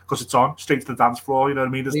bar because it's on straight to the dance floor. You know what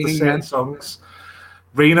I mean? There's certain songs.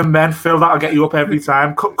 Rain and Men, Phil, that'll get you up every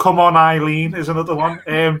time. Come On Eileen is another one.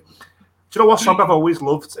 Do you know what song I've always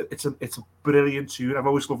loved? It's a brilliant tune. I've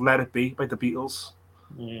always loved Let It Be by the Beatles.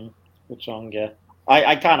 Good song, yeah.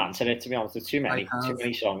 I can't answer it, to be honest. There's too many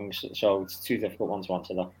songs, so it's too difficult one to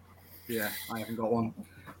answer that. Yeah, I haven't got one.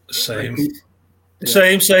 Same.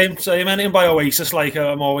 Anything by Oasis, like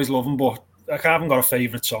I'm always loving, but I haven't got a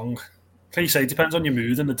favourite song. Like you say, it depends on your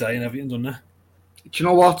mood and the day and everything, doesn't it? Do you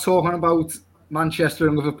know what? Talking about Manchester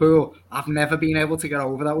and Liverpool, I've never been able to get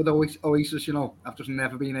over that with Oasis. You know, I've just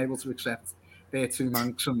never been able to accept their two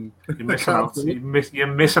Mancs. And you're missing out. You're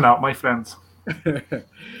missing out, my friend.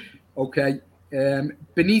 Okay.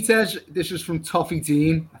 Benitez, this is from Toffee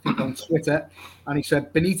Dean, I think on Twitter, and he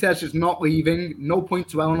said, Benitez is not leaving, no point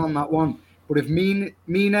dwelling on that one, but if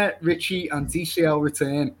Mina, Richie and DCL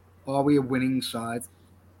return, are we a winning side?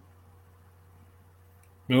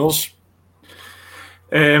 Mills?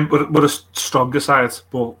 We're a stronger side,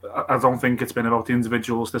 but I don't think it's been about the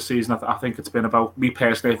individuals this season. I think it's been about me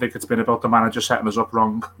personally. I think it's been about the manager setting us up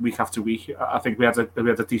wrong week after week. I think we had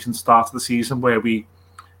a decent start to the season where we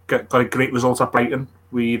got a great result at Brighton.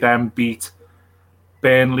 We then beat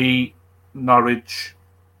Burnley, Norwich,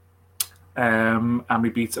 and we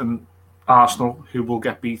beat Arsenal, who will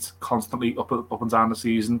get beat constantly up and down the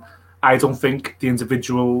season. I don't think the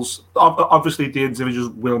individuals, obviously the individuals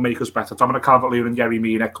will make us better. Dominic Calvert-Lewin and Yerry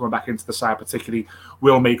Mina coming back into the side particularly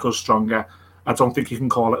will make us stronger. I don't think you can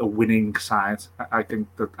call it a winning side. I don't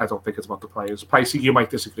think it's about the players. Pricey, you might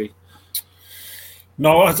disagree.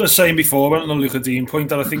 No, as I was saying before, on the Luca Dean point,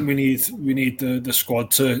 that I think we need the squad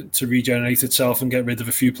to regenerate itself and get rid of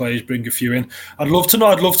a few players, bring a few in. I'd love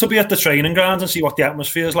to be at the training ground and see what the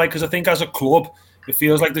atmosphere is like, because I think as a club, it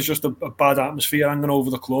feels like there's just a bad atmosphere hanging over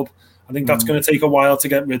the club. I think that's going to take a while to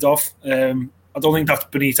get rid of. I don't think that's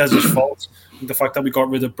Benitez's fault. I think the fact that we got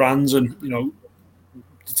rid of Brands and, you know,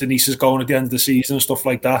 Denise is going at the end of the season and stuff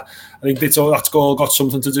like that, I think that's all got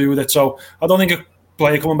something to do with it. So I don't think a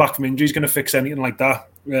player coming back from injury is going to fix anything like that.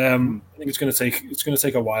 I think it's going to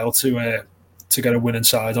take a while to get a winning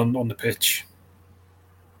side on the pitch.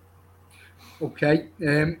 Okay,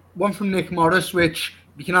 one from Nick Morris, which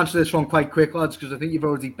you can answer this one quite quick, lads, because I think you've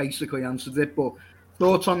already basically answered it. But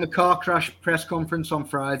thoughts on the car crash press conference on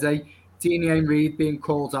Friday? Dean Reid being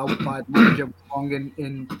called out by the manager wrong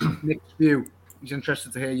in Nick's view. He's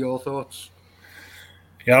interested to hear your thoughts.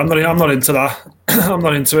 Yeah, I'm not into that. I'm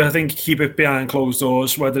not into it. I think keep it behind closed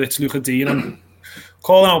doors, whether it's Luca Dean. And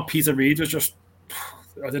calling out Peter Reid was just,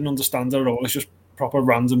 I didn't understand it at all. It's just proper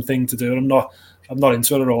random thing to do. I'm not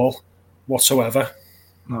into it at all whatsoever.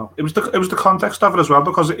 No, it was the context of it as well,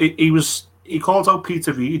 because he called out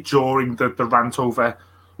Peter Reid during the rant over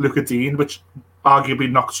Luca Dean, which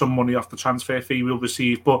arguably knocked some money off the transfer fee we'll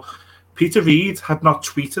receive. But Peter Reid had not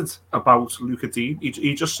tweeted about Luca Dean.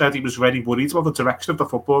 He just said he was very worried about the direction of the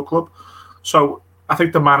football club. So I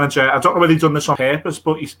think the manager, I don't know whether he'd done this on purpose,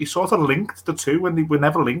 but he sort of linked the two when they were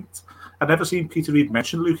never linked. I'd never seen Peter Reid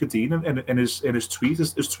mention Luca Dean in his tweet.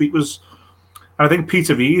 His tweet was, and I think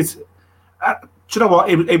Peter Reid, do you know what?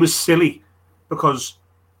 It was silly because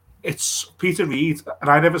it's Peter Reid, and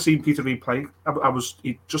I'd never seen Peter Reid play.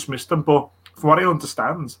 He just missed him, but from what I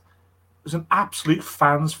understand, it was an absolute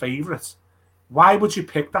fan's favourite. Why would you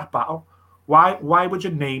pick that battle? Why would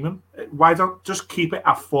you name him? Why don't just keep it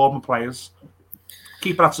at former players?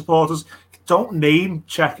 Keep it at supporters. Don't name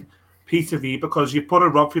check Peter Reid because you put a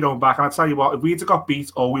rug for your own back. And I tell you what, if we'd have got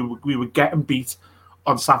beat or we were getting beat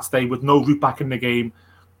on Saturday with no route back in the game,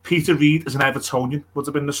 Peter Reid as an Evertonian would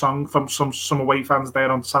have been the song from some away fans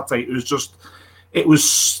there on Saturday. It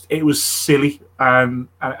was silly, and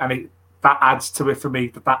that adds to it for me.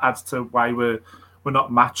 That adds to why we're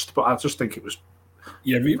not matched. But I just think it was.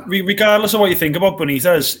 Yeah, regardless of what you think about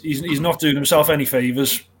Benitez, he's not doing himself any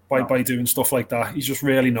favours by doing stuff like that. He's just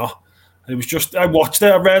really not. It was just, I watched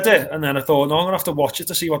it, I read it, and then I thought, no, I'm going to have to watch it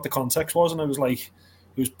to see what the context was. And I was like,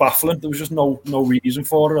 it was baffling. There was just no reason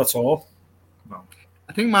for it at all. No.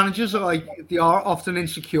 I think managers they are often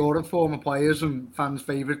insecure of former players and fans'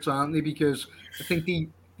 favourites, aren't they? Because I think they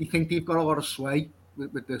think they've got a lot of sway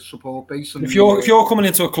with the support base. And if you're coming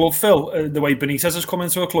into a club, Phil, the way Benitez has come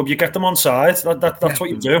into a club, you get them on side. That's what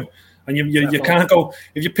you do. And you can't go,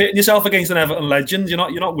 if you're pitting yourself against an Everton legend, you're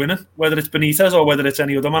not winning. Whether it's Benitez or whether it's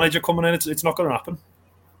any other manager coming in, it's not going to happen.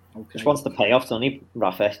 Okay. Just wants the payoff, doesn't he,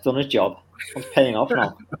 Rafa? He's done his job. He's paying off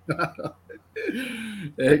now.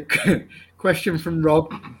 Question from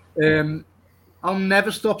Rob. I'll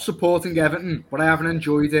never stop supporting Everton, but I haven't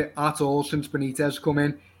enjoyed it at all since Benitez come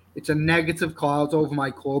in. It's a negative cloud over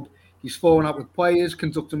my club. He's falling out with players,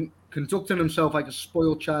 conducting himself like a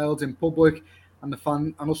spoiled child in public, and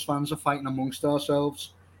us fans are fighting amongst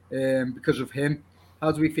ourselves because of him.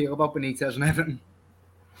 How do we feel about Benitez and Everton?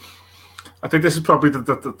 I think this is probably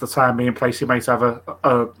the time me and Placey might have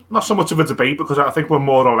a not so much of a debate, because I think we're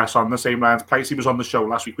more or less on the same lines. Placey was on the show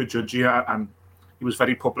last week with Judgy, and he was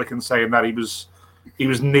very public in saying that he was he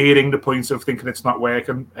was nearing the point of thinking it's not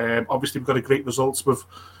working. Obviously, we've got a great results.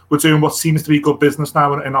 We're doing what seems to be good business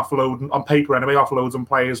now in offloading, on paper anyway, offloading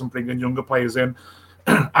players and bringing younger players in.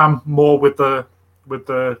 I'm more with the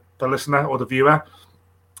listener or the viewer.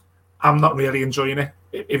 I'm not really enjoying it.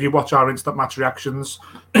 If you watch our instant match reactions,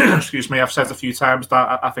 excuse me, I've said a few times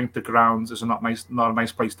that I think the grounds is not a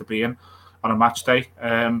nice place to be in on a match day.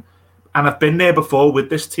 And I've been there before with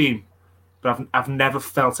this team, but I've never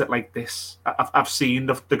felt it like this. I've seen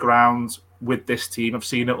the ground with this team. I've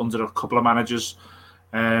seen it under a couple of managers.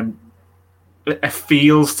 It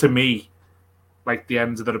feels to me like the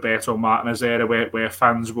end of the Roberto Martinez era, where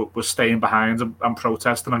fans were staying behind and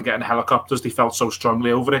protesting and getting helicopters. They felt so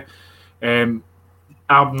strongly over it.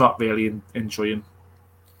 I'm not really enjoying.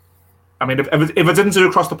 I mean, if I didn't do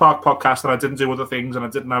Across the Park podcast and I didn't do other things and I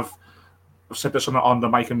didn't have, I've said this on the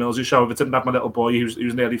Mike and Millsy show, if I didn't have my little boy who's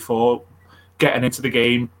nearly 4 getting into the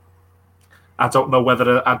game, I don't know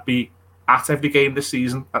whether I'd be at every game this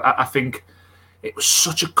season. I think it was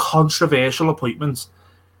such a controversial appointment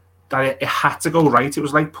that it had to go right. It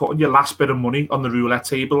was like putting your last bit of money on the roulette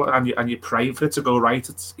table and you're praying for it to go right.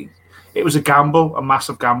 It was a gamble, a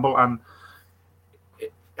massive gamble, and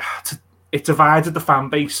it divided the fan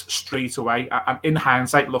base straight away. And in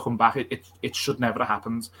hindsight, looking back, it should never have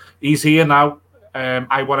happened. He's here now.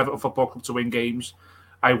 I want Everton Football Club to win games.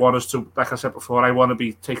 I want us to, like I said before, I want to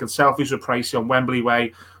be taking selfies with Pricey on Wembley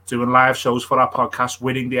Way, doing live shows for our podcast,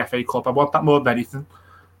 winning the FA Cup. I want that more than anything.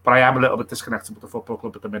 But I am a little bit disconnected with the football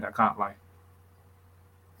club at the minute, I can't lie.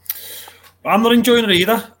 I'm not enjoying it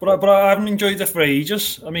either, but I haven't enjoyed it for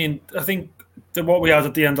ages. I mean, I think that what we had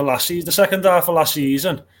at the end of last season, the second half of last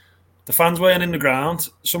season, the fans weren't in the ground.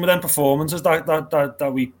 Some of them performances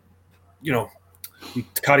that we, we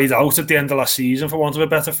carried out at the end of last season, for want of a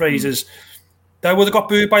better phrase, is they would have got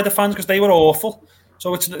booed by the fans because they were awful.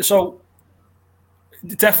 So it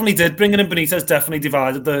definitely did. Bringing in Benitez definitely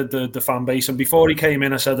divided the fan base. And before he came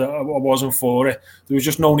in, I said I wasn't for it. There was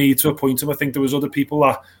just no need to appoint him. I think there was other people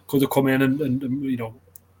that could have come in and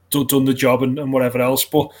done the job and whatever else.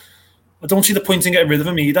 But I don't see the point in getting rid of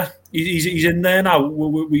him either. He's in there now.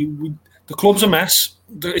 The club's a mess.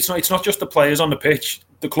 It's not just the players on the pitch.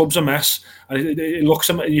 The club's a mess, and it looks.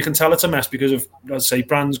 You can tell it's a mess because of, as I say,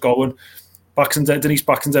 Brand's going, Dennis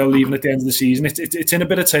Baxendale leaving at the end of the season. It's in a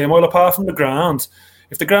bit of turmoil. Apart from the ground,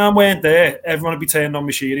 if the ground weren't there, everyone would be turning on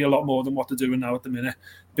Moshiri a lot more than what they're doing now at the minute.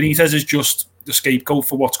 Benitez is just the scapegoat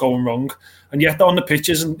for what's going wrong, and yet on the pitch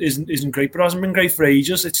isn't great, but it hasn't been great for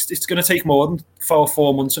ages. It's going to take more than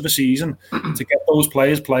 4 months of a season to get those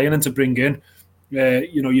players playing and to bring in,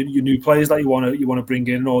 your new players that you want to bring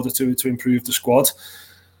in order to improve the squad.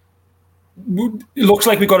 It looks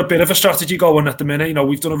like we've got a bit of a strategy going at the minute.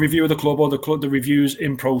 We've done a review of the club, or the review's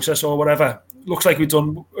in process or whatever. Looks like we've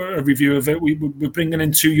done a review of it. We're bringing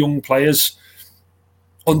in 2 young players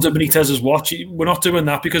under Benitez's watch. We're not doing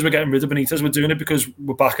that because we're getting rid of Benitez. We're doing it because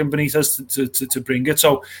we're backing Benitez to bring it.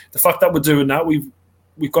 So the fact that we're doing that, we've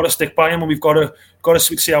got to stick by him, and we've got to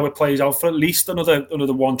see how it plays out for at least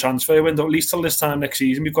another one transfer window, at least till this time next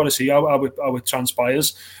season. We've got to see how it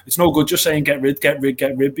transpires. It's no good just saying get rid,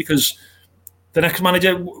 because the next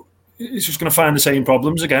manager is just going to find the same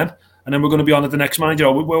problems again, and then we're going to be on at the next manager.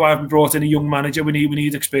 Why have we brought in a young manager? We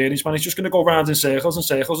need experienced man. It's just going to go round in circles and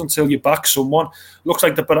circles until you back someone. Looks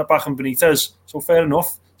like they're backing Benitez, so fair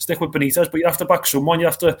enough. Stick with Benitez, but you have to back someone.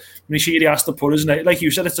 Moshiri has to put his name, like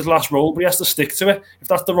you said, it's his last role, but he has to stick to it. If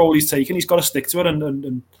that's the role he's taking, he's got to stick to it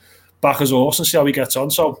and back his horse and see how he gets on.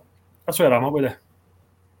 So that's where I'm at with it.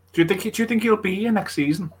 Do you think he'll be here next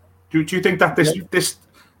season? Do you think that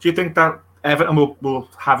Do you think that Everton will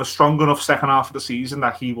have a strong enough second half of the season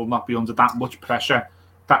that he will not be under that much pressure?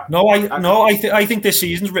 I think this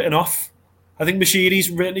season's written off. I think Moshiri's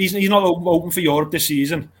written. He's not open for Europe this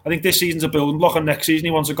season. I think this season's a building block, and next season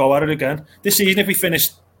he wants to go at it again. This season, if we finish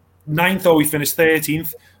 9th or we finish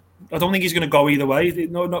 13th, I don't think he's going to go either way.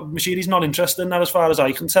 Moshiri's not interested in that, as far as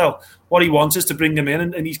I can tell. What he wants is to bring him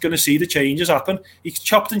in, and he's going to see the changes happen. He's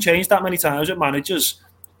chopped and changed that many times with managers.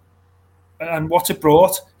 And what's it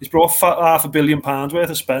brought? It's brought £500 million worth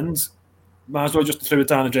of spend. Might as well just throw it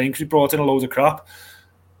down the drain because he brought in a load of crap.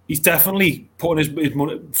 He's definitely putting his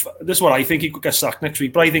money. This is what I think. He could get sacked next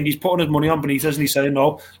week, but I think he's putting his money on Benitez, and he's saying,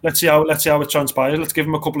 "No, let's see how it transpires. Let's give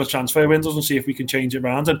him a couple of transfer windows and see if we can change it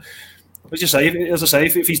around." And as I say,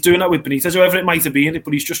 if he's doing that with Benitez, whoever it might have been,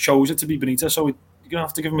 but he's just chosen to be Benitez, so you're gonna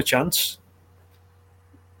have to give him a chance.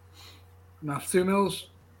 Matthew Mills.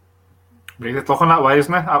 Really, it's looking that way,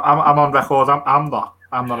 isn't it? I'm on record. I'm not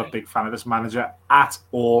a big fan of this manager at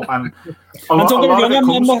all, and a lot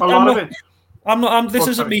of it This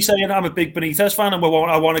isn't me saying I'm a big Benitez fan and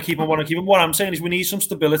I want to keep him. What I'm saying is we need some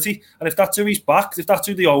stability, and if that's who he's backed, if that's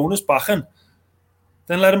who the owner's backing,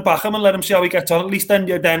 then let him back him and let him see how he gets on. At least then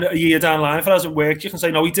a year down the line, if it hasn't worked, you can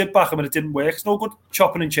say, no, he did back him and it didn't work. It's no good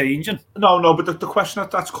chopping and changing. No, but the question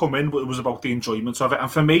that's come in was about the enjoyment of it.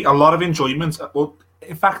 And for me, a lot of enjoyment, well,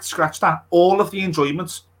 in fact, scratch that, all of the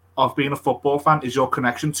enjoyment of being a football fan is your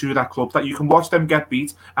connection to that club, that you can watch them get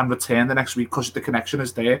beat and return the next week because the connection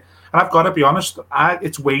is there. And I've got to be honest,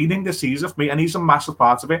 it's waning this season for me, and he's a massive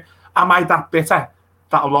part of it. Am I that bitter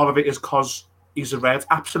that a lot of it is because he's a Red?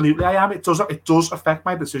 Absolutely I am. It does affect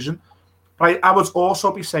my decision. But I would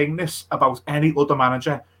also be saying this about any other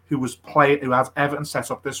manager who had Everton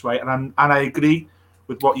set up this way. And I agree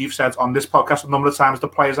with what you've said on this podcast a number of times. The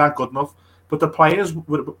players aren't good enough, but the players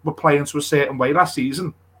were playing to a certain way last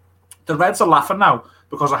season. The Reds are laughing now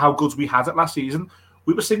because of how good we had it last season.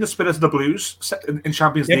 We were singing Spirit of the Blues in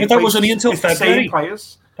Champions League. Yeah, but that was only until February.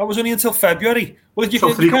 That was only until February. Well,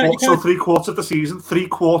 so three quarters of the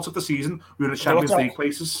season, we were in Champions League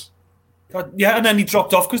places. Yeah, and then he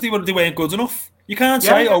dropped off because they weren't good enough. You can't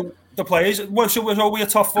say, the players. Well, so are we a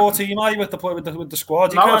top 4 team? Are you with the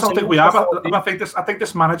squad? No, I don't think we are. I think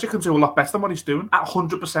this manager can do a lot better than what he's doing at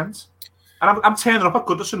 100%. And I'm turning up at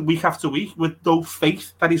Goodison week after week with no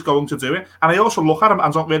faith that he's going to do it. And I also look at him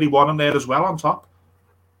and don't really want him there as well on top.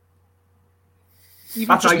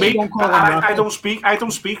 That's just me. I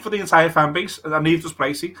don't speak for the entire fan base, and neither does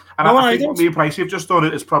Pricey. And I think what me and Pricey have just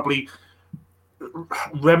done is probably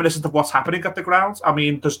reminiscent of what's happening at the ground. I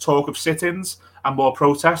mean, there's talk of sit-ins and more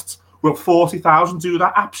protests. Will 40,000 do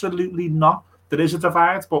that? Absolutely not. There is a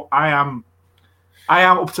divide, but I am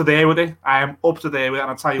up to there with it. And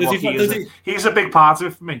I'll tell you he's a big part of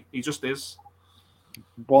it for me. He just is.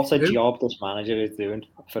 What a job this manager is doing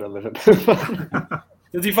for a Liverpool fan.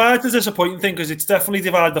 The divide is a disappointing thing because it's definitely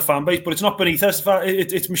divided the fan base, but it's not Benitez.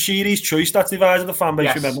 It's Mashiri's choice that's divided the fan base.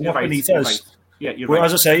 Yes, remember, not Benitez. Right. Yeah, you're but right.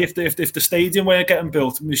 As I say, if the stadium weren't getting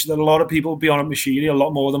built, a lot of people would be on at Mashiri a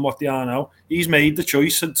lot more than what they are now. He's made the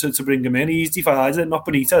choice to bring him in. He's divided it, not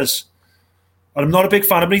Benitez. And I'm not a big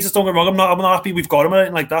fan of Benitez, don't get me wrong. I'm not happy we've got him or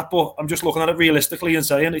anything like that, but I'm just looking at it realistically and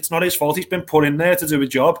saying it's not his fault. He's been put in there to do a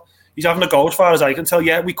job. He's having a go as far as I can tell.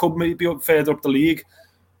 Yeah, we could maybe be further up the league,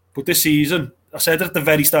 but this season, I said it at the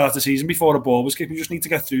very start of the season before the ball was kicked, we just need to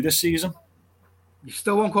get through this season. You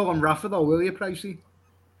still won't call him Rafa though, will you, Pricey?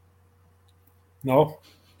 No.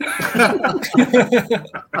 That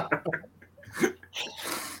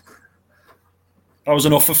was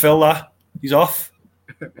enough for Phil, that. He's off.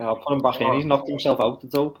 I'll put him back in. He's knocked himself out, the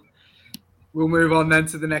dope. We'll move on then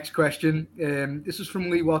to the next question. This is from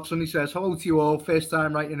Lee Watson. He says, hello to you all. First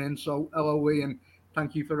time writing in, so hello, Lee, and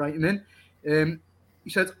thank you for writing in. He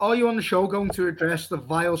said, are you on the show going to address the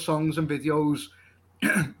vile songs and videos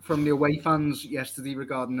from the away fans yesterday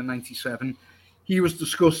regarding the 97? He was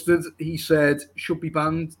disgusted. He said, should be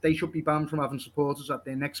banned. They should be banned from having supporters at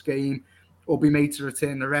their next game or be made to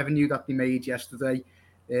return the revenue that they made yesterday.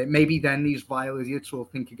 Maybe then these vile idiots will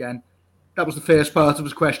think again. That was the first part of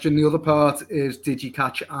his question. The other part is, did you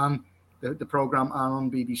catch Anne, the programme Anne on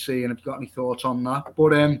BBC, and have you got any thoughts on that?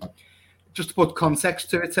 But just to put context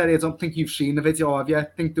to it, Terry, I don't think you've seen the video, have you? I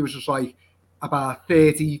think there was just like about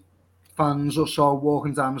 30 fans or so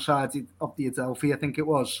walking down the side of the Adelphi, I think it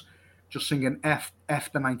was, just singing F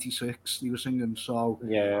the 96. They were singing, so...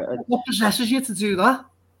 Yeah. What possesses you to do that?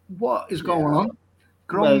 What is going on?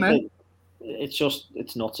 Grown men.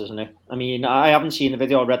 It's nuts, isn't it? I mean, I haven't seen the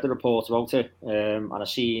video. I read the report about it, and I've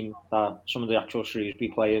seen that some of the actual Shrewsbury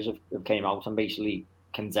players have came out and basically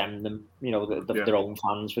condemned them, their own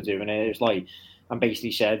fans for doing it. It's like, and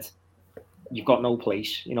basically said, you've got no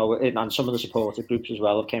place, and some of the supporter groups as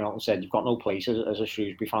well have came out and said, you've got no place as a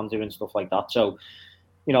Shrewsbury fan doing stuff like that. So,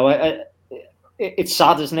 it's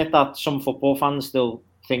sad, isn't it, that some football fans still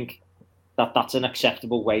think that that's an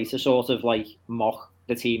acceptable way to sort of like mock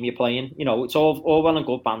the team you're playing. It's all well and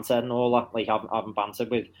good banter and all that, like having banter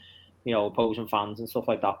with, opposing fans and stuff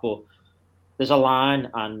like that. But there's a line,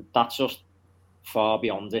 and that's just far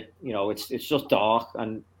beyond it. It's just dark,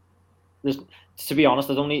 and to be honest,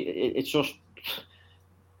 it's just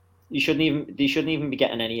they shouldn't even be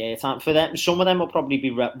getting any airtime for them. Some of them will probably be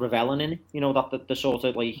reveling in it. That they're sort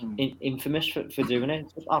of like infamous for doing it.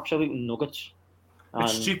 It's just absolute nuggets.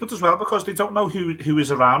 It's stupid as well because they don't know who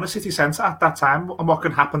is around the city centre at that time and what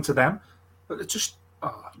can happen to them. It's just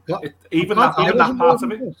even that part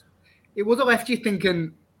of it. It would have left you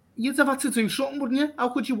thinking you'd have had to do something, wouldn't you? How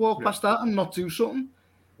could you walk past that and not do something?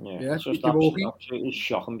 Yeah, it's just absolutely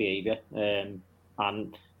shocking behaviour.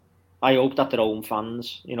 And I hope that their own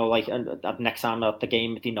fans, and next time at the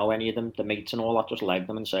game, if they know any of them, the mates and all that, just leg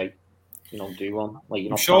them and say, do one. Like,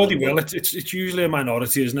 I'm sure they will. It's usually a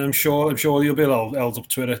minority, isn't it? I'm sure they'll be held up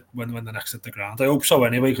to it when they're next at the ground. I hope so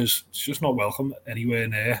anyway, because it's just not welcome anywhere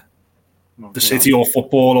near the city or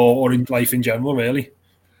football or in life in general, really.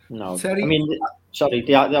 No, Terry, I mean, sorry,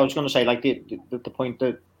 I was going to say, like, the point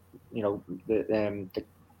that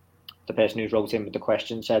the person who wrote in with the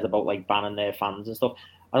question said about like banning their fans and stuff.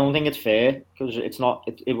 I don't think it's fair, because it's not.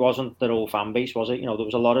 It wasn't their whole fan base, was it? There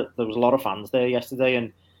was a lot of fans there yesterday,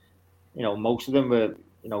 and most of them were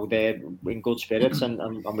there in good spirits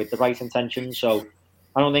and with the right intentions. So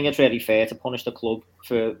I don't think it's really fair to punish the club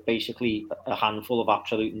for basically a handful of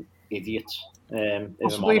absolute idiots.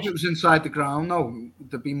 Possibly if it was inside the ground, though,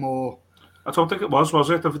 there'd be more. I don't think it was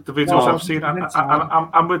it? The videos I've seen, I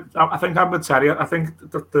think I'm with Terry. I think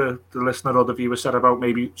that the listener or the viewer said about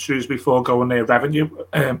maybe Shrewsbury foregoing their revenue.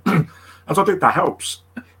 I don't think that helps.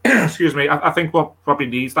 Excuse me. I think what probably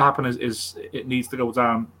needs to happen is it needs to go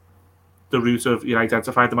down the route of you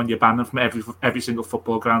identify them and you ban them from every single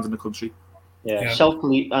football ground in the country. Yeah.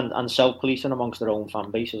 Self-policing amongst their own fan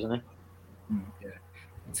base, isn't it? Yeah.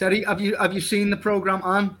 Terry, have you seen the programme,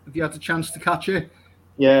 Anne? Have you had the chance to catch it?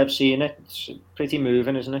 Yeah, I've seen it. It's pretty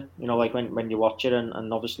moving, isn't it? Like when you watch it,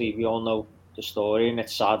 and obviously we all know the story, and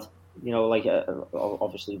it's sad.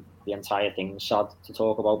 Obviously the entire thing's sad to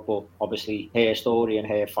talk about, but obviously her story and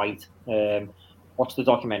her fight. Watch the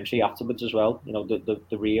documentary afterwards as well.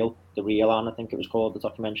 The real Anne, I think it was called, the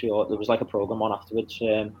documentary, or there was like a program on afterwards.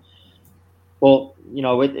 But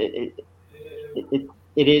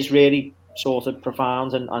it is really sort of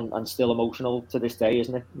profound and still emotional to this day,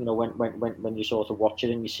 isn't it? When you sort of watch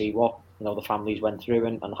it and you see what the families went through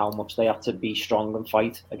and how much they had to be strong and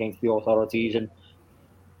fight against the authorities, and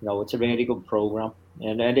it's a really good program.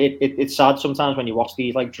 And it's sad sometimes when you watch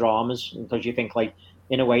these like dramas, because you think like,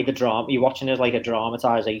 in a way, the drama you're watching is like a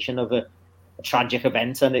dramatization of a tragic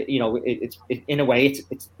event, and it's in a way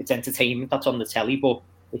it's entertainment that's on the telly, but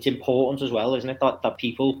it's important as well, isn't it, that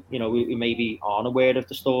people who maybe aren't aware of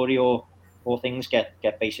the story or things get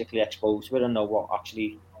basically exposed to it and know what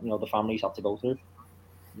actually the families have to go through.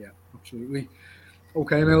 Yeah, absolutely.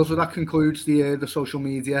 Okay, Mills, well, that concludes the social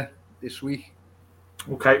media this week.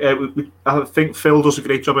 Okay, I think Phil does a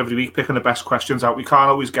great job every week picking the best questions out. We can't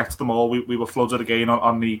always get to them all. We were flooded again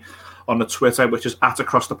on the Twitter, which is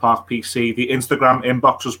 @AcrossTheParkPC, the Instagram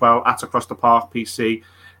inbox as well, @AcrossTheParkPC.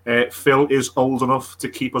 Phil is old enough to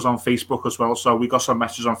keep us on Facebook as well, so we got some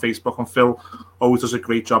messages on Facebook, and Phil always does a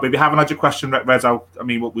great job. If you haven't had your question read out, I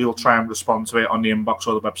mean, we'll try and respond to it on the inbox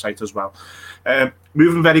or the website as well.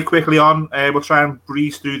 Moving very quickly on, we'll try and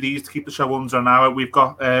breeze through these to keep the show under an hour. We've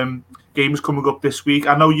got games coming up this week.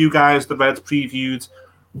 I know you guys, the Reds, previewed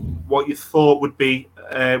what you thought would be,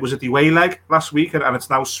 was it the away leg last week, and it's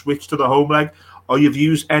now switched to the home leg. Are your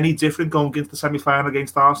views any different going into the semi-final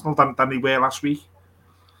against Arsenal than they were last week?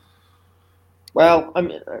 Well,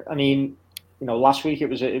 I mean, last week it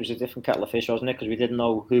was a different kettle of fish, wasn't it? Because we didn't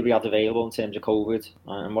know who we had available in terms of COVID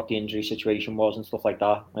and what the injury situation was and stuff like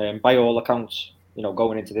that. By all accounts,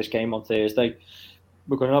 going into this game on Thursday,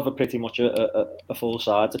 we're going to have pretty much a full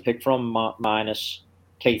side to pick from, minus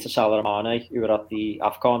Keita, Salah, Mane, who are at the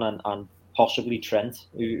AFCON, and possibly Trent,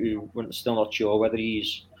 who we're still not sure whether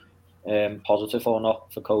he's positive or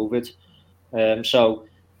not for COVID. So,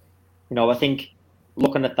 I think,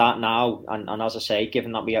 looking at that now, and as I say,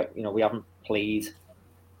 given that we haven't played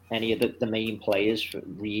any of the main players for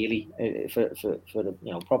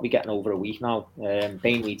probably getting over a week now,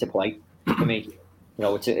 they need to play. For me,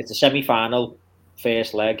 it's a semi-final,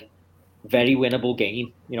 first leg, very winnable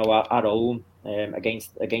game. At home,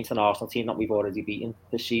 against an Arsenal team that we've already beaten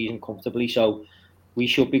this season comfortably. So we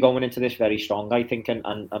should be going into this very strong, I think,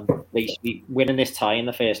 and basically winning this tie in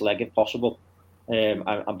the first leg if possible.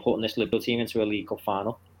 I'm putting this Liverpool team into a League Cup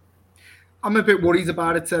final. I'm a bit worried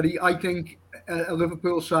about it, Terry. I think a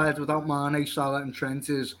Liverpool side without Mane, Salah and Trent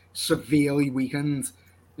is severely weakened.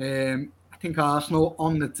 I think Arsenal,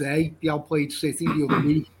 on the day, they outplayed City the other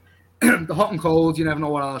week. The hot and cold, you never know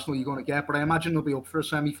what Arsenal you're going to get, but I imagine they'll be up for a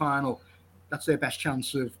semi-final. That's their best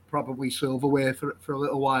chance of probably silverware for a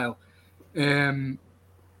little while. So I'm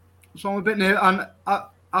a bit nervous. And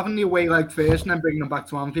having the away leg first and then bringing them back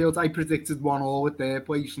to Anfield, I predicted 1-1 at their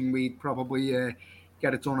place, and we'd probably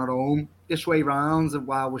get it done at home. This way round,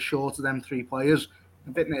 while we're short of them 3 players,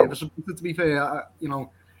 I'm a bit nervous. But to be fair,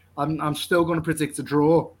 I'm still going to predict a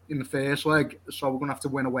draw in the first leg, so we're going to have to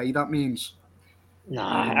win away. That means.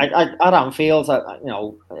 Nah, at Anfield, I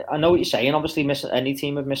know what you're saying. Obviously, any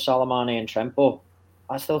team have missed Salah, Mane and Trent, but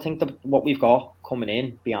I still think that what we've got coming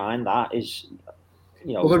in behind that is.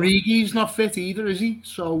 Well, Origi's not fit either, is he?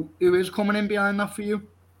 So who is coming in behind that for you?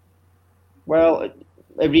 Well,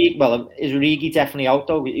 Is Origi definitely out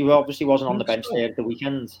though? He obviously wasn't on the bench there at the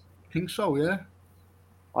weekend. I think so, yeah.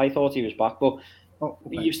 I thought he was back, but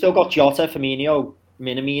you've still got Jota, Firmino,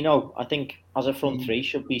 Minamino. I think as a front three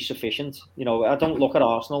should be sufficient. You know, I don't look at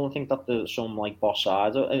Arsenal and think that there's some like boss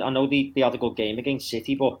side. I know they had a good game against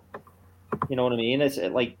City, but you know what I mean. It's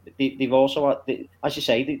like they've also, as you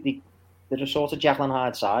say, they're a sort of Jekyll and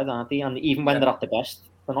Hyde side, aren't they? And even when they're at the best,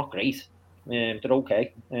 they're not great. They're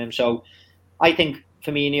okay. So I think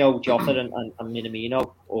Firmino, Jota, and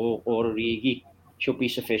Minamino or Origi should be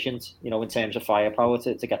sufficient, you know, in terms of firepower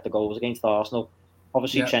to get the goals against Arsenal.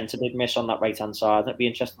 Obviously, Trent's a big miss on that right-hand side. It'd be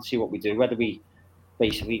interesting to see what we do, whether we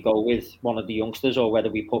basically go with one of the youngsters or whether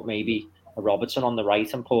we put maybe a Robertson on the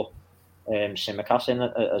right and put Tsimikas in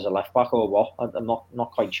as a left-back or what. I'm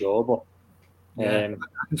not quite sure, but... I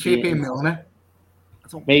can see it being Milner.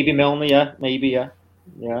 Maybe Milner, yeah.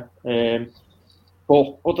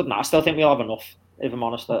 But other than that, I still think we'll have enough, if I'm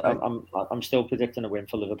honest. Okay. I'm still predicting a win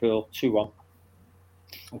for Liverpool, 2-1.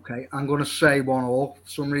 Okay, I'm going to say 1-1 for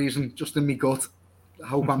some reason, just in my gut. I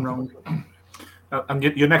hope I'm wrong. And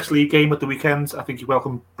your next league game at the weekend, I think you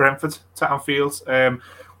welcome Brentford to Anfield.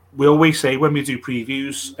 We always say when we do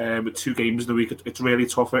previews with 2 games in the week, it's really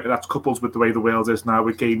tough. That's coupled with the way the world is now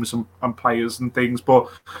with games and players and things. But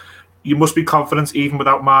you must be confident, even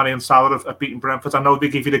without Mane and Salah, of beating Brentford. I know they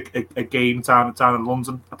give you a game down in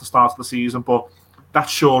London at the start of the season, but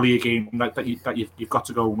that's surely a game that you've got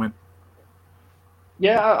to go and win.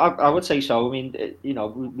 Yeah, I would say so. I mean, you know,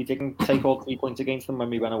 we didn't take all 3 points against them when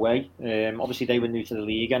we went away. Obviously, they were new to the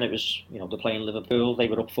league, and it was, you know, they're playing Liverpool. They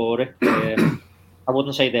were up for it. I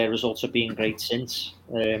wouldn't say their results have been great since.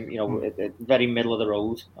 You know, very middle of the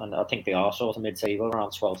road, and I think they are sort of mid-table,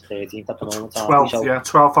 around 12th, 13th at the moment.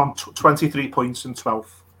 12th on 23 points and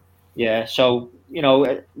 12th. Yeah, so you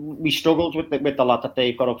know, we struggled with the lad that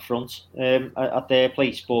they've got up front at their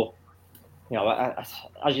place, but you know,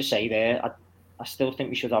 as you say there, I still think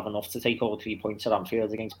we should have enough to take all 3 points at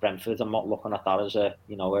Anfield against Brentford. I'm not looking at that as a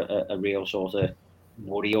real sort of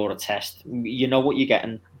worry or a test. You know what you're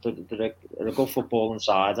getting. They're a good footballing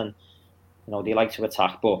side, and you know they like to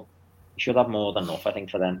attack, but you should have more than enough, I think,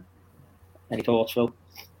 for them. Any thoughts, Phil?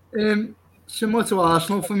 Similar to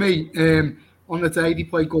Arsenal for me. On the day they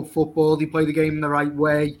play good football, they play the game in the right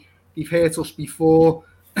way. They've hurt us before.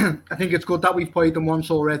 I think it's good that we've played them once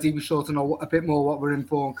already. We sort of know a bit more what we're in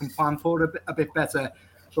for and can plan for it a bit better.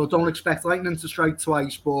 So don't expect lightning to strike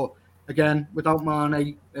twice. But again, without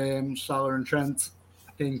Mane, Salah and Trent,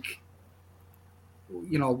 I think,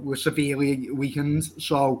 you know, we're severely weakened.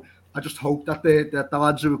 So I just hope that the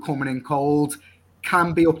lads who are coming in cold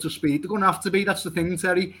can be up to speed. They're going to have to be. That's the thing,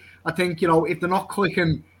 Terry. I think, you know, if they're not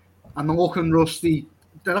clicking and they're looking rusty,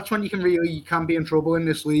 that's when you can be in trouble in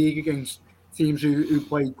this league against teams who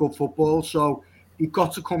play good football. So you've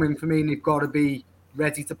got to come in for me and you've got to be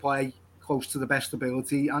ready to play close to the best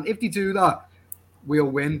ability. And if they do that, we'll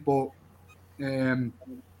win. But I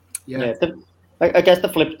guess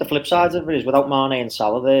the flip side of it is without Mane and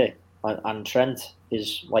Salah there and Trent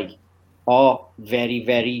is like our very,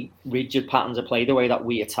 very rigid patterns of play, the way that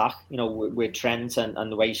we attack, you know, with Trent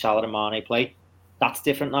and the way Salah and Mane play, that's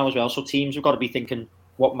different now as well. So teams have got to be thinking,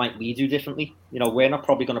 what might we do differently? You know, we're not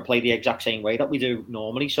probably going to play the exact same way that we do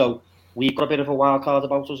normally. So we've got a bit of a wild card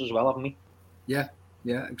about us as well, haven't we? Yeah,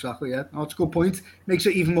 exactly. Yeah, that's a good point. Makes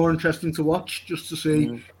it even more interesting to watch, just to see.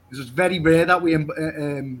 Because it's very rare that we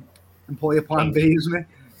employ a plan B, isn't it?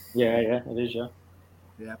 Yeah, it is.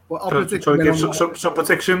 Yeah. But so give some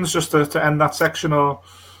predictions just to end that section, or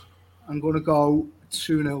I'm going to go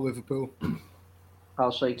 2-0 Liverpool.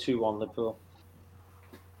 I'll say 2-1 Liverpool.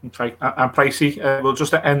 Okay, and Pricey, we'll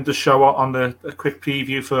just end the show on a quick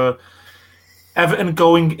preview for Everton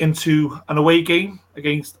going into an away game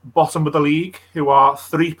against bottom of the league, who are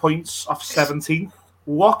 3 points off 17th.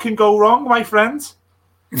 What can go wrong, my friends?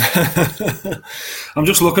 I'm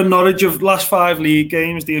just looking. Norwich of last 5 league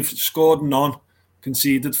games, they've scored none,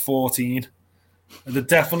 conceded 14. And they're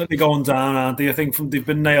definitely going down, aren't they? I think they've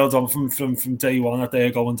been nailed on from day one that they're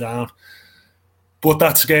going down. But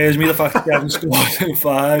that scares me, the fact that they haven't scored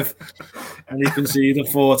 5 and they conceded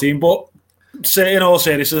 14. But in all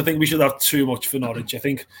seriousness, I think we should have too much for Norwich. I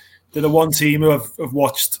think they're the one team who I've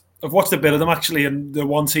watched a bit of them actually, and the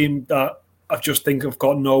one team that I just think have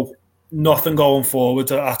got nothing going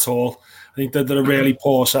forward at all. I think they're a really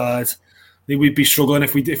poor side. I think we'd be struggling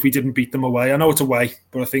if we didn't beat them away. I know it's away,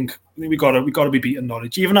 but I think we got to be beating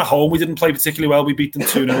Norwich. Even at home, we didn't play particularly well. We beat them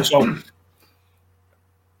 2-0. So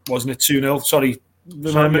wasn't it 2-0? Sorry.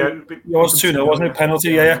 Remember, it was 2-0, wasn't it?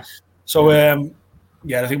 Penalty, yeah. So, I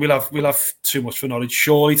think we'll have too much for Norwich.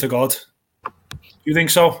 Surely to God. Do you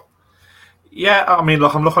think so? Yeah, I mean,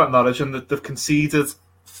 look, I'm looking at Norwich and they've conceded.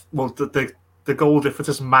 Well, the goal difference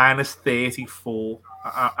is minus 34,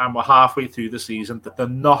 and we're halfway through the season. They're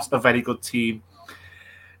not a very good team.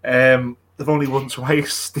 They've only won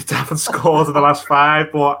twice. They haven't scored in the last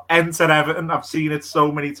 5. But enter Everton. I've seen it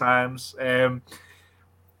so many times.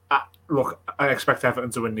 Look, I expect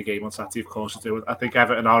Everton to win the game on Saturday. Of course, I do. I think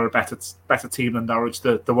Everton are a better team than Norwich.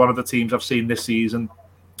 They're one of the teams I've seen this season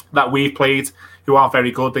that we've played who aren't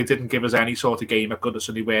very good. They didn't give us any sort of game at Goodison,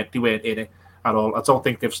 and they weren't in it at all. I don't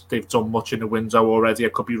think they've done much in the window already. I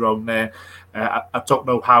could be wrong there. I don't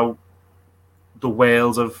know how the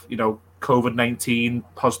whales of COVID-19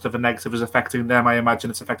 positive and negative is affecting them. I imagine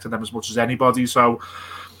it's affecting them as much as anybody. So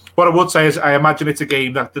what I would say is I imagine it's a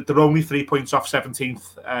game that they're only 3 points off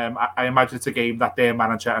 17th. I imagine it's a game that their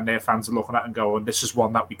manager and their fans are looking at and going, this is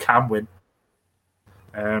one that we can win.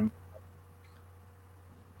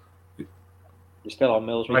 You're still on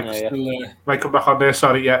Mills, Might come back on there,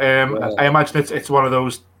 sorry. Yeah, I imagine it's one of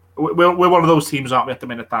those. We're one of those teams, aren't we, at the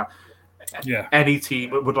minute that any team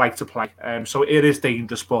would like to play. So it is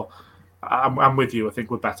dangerous, but I'm with you. I think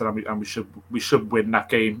we're better, and we should win that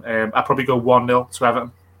game. I'll probably go 1-0 to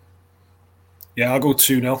Everton. Yeah, I'll go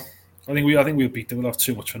 2-0. I think we'll beat them. We'll have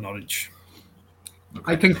too much for Norwich.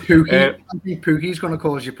 I think Pukki's going to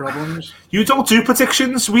cause you problems. You don't do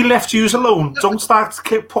predictions. We left you alone. Don't start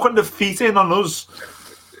putting the feet in on us.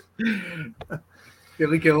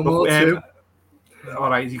 Billy Gilmore too. All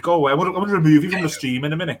right, you go away. I'm going to remove you from the stream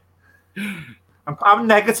in a minute. I'm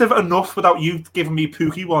negative enough without you giving me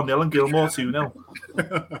Pukki 1-0 and Gilmore 2-0.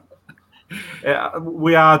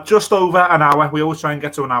 We are just over an hour. We always try and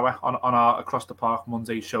get to an hour on our Across the Park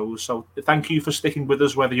Monday shows. So thank you for sticking with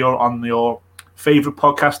us, whether you're on your favourite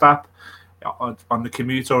podcast app, on the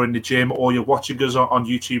commute or in the gym, or you're watching us on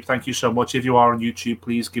YouTube. Thank you so much. If you are on YouTube,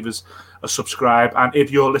 please give us a subscribe. And if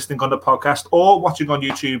you're listening on the podcast or watching on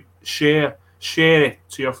YouTube, share it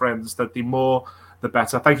to your friends. That the more, the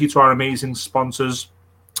better. Thank you to our amazing sponsors,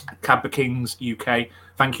 Camper Kings UK.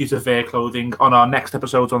 Thank you to Veer Clothing. On our next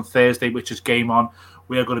episode on Thursday, which is Game On,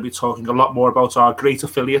 we are going to be talking a lot more about our great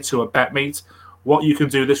affiliate to a BetMate, what you can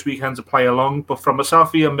do this weekend to play along. But from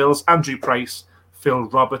myself, Ian Mills, Andrew Price, Phil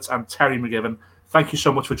Roberts and Terry McGiven, thank you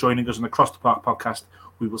so much for joining us on the Across the Park podcast.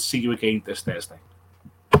 We will see you again this Thursday.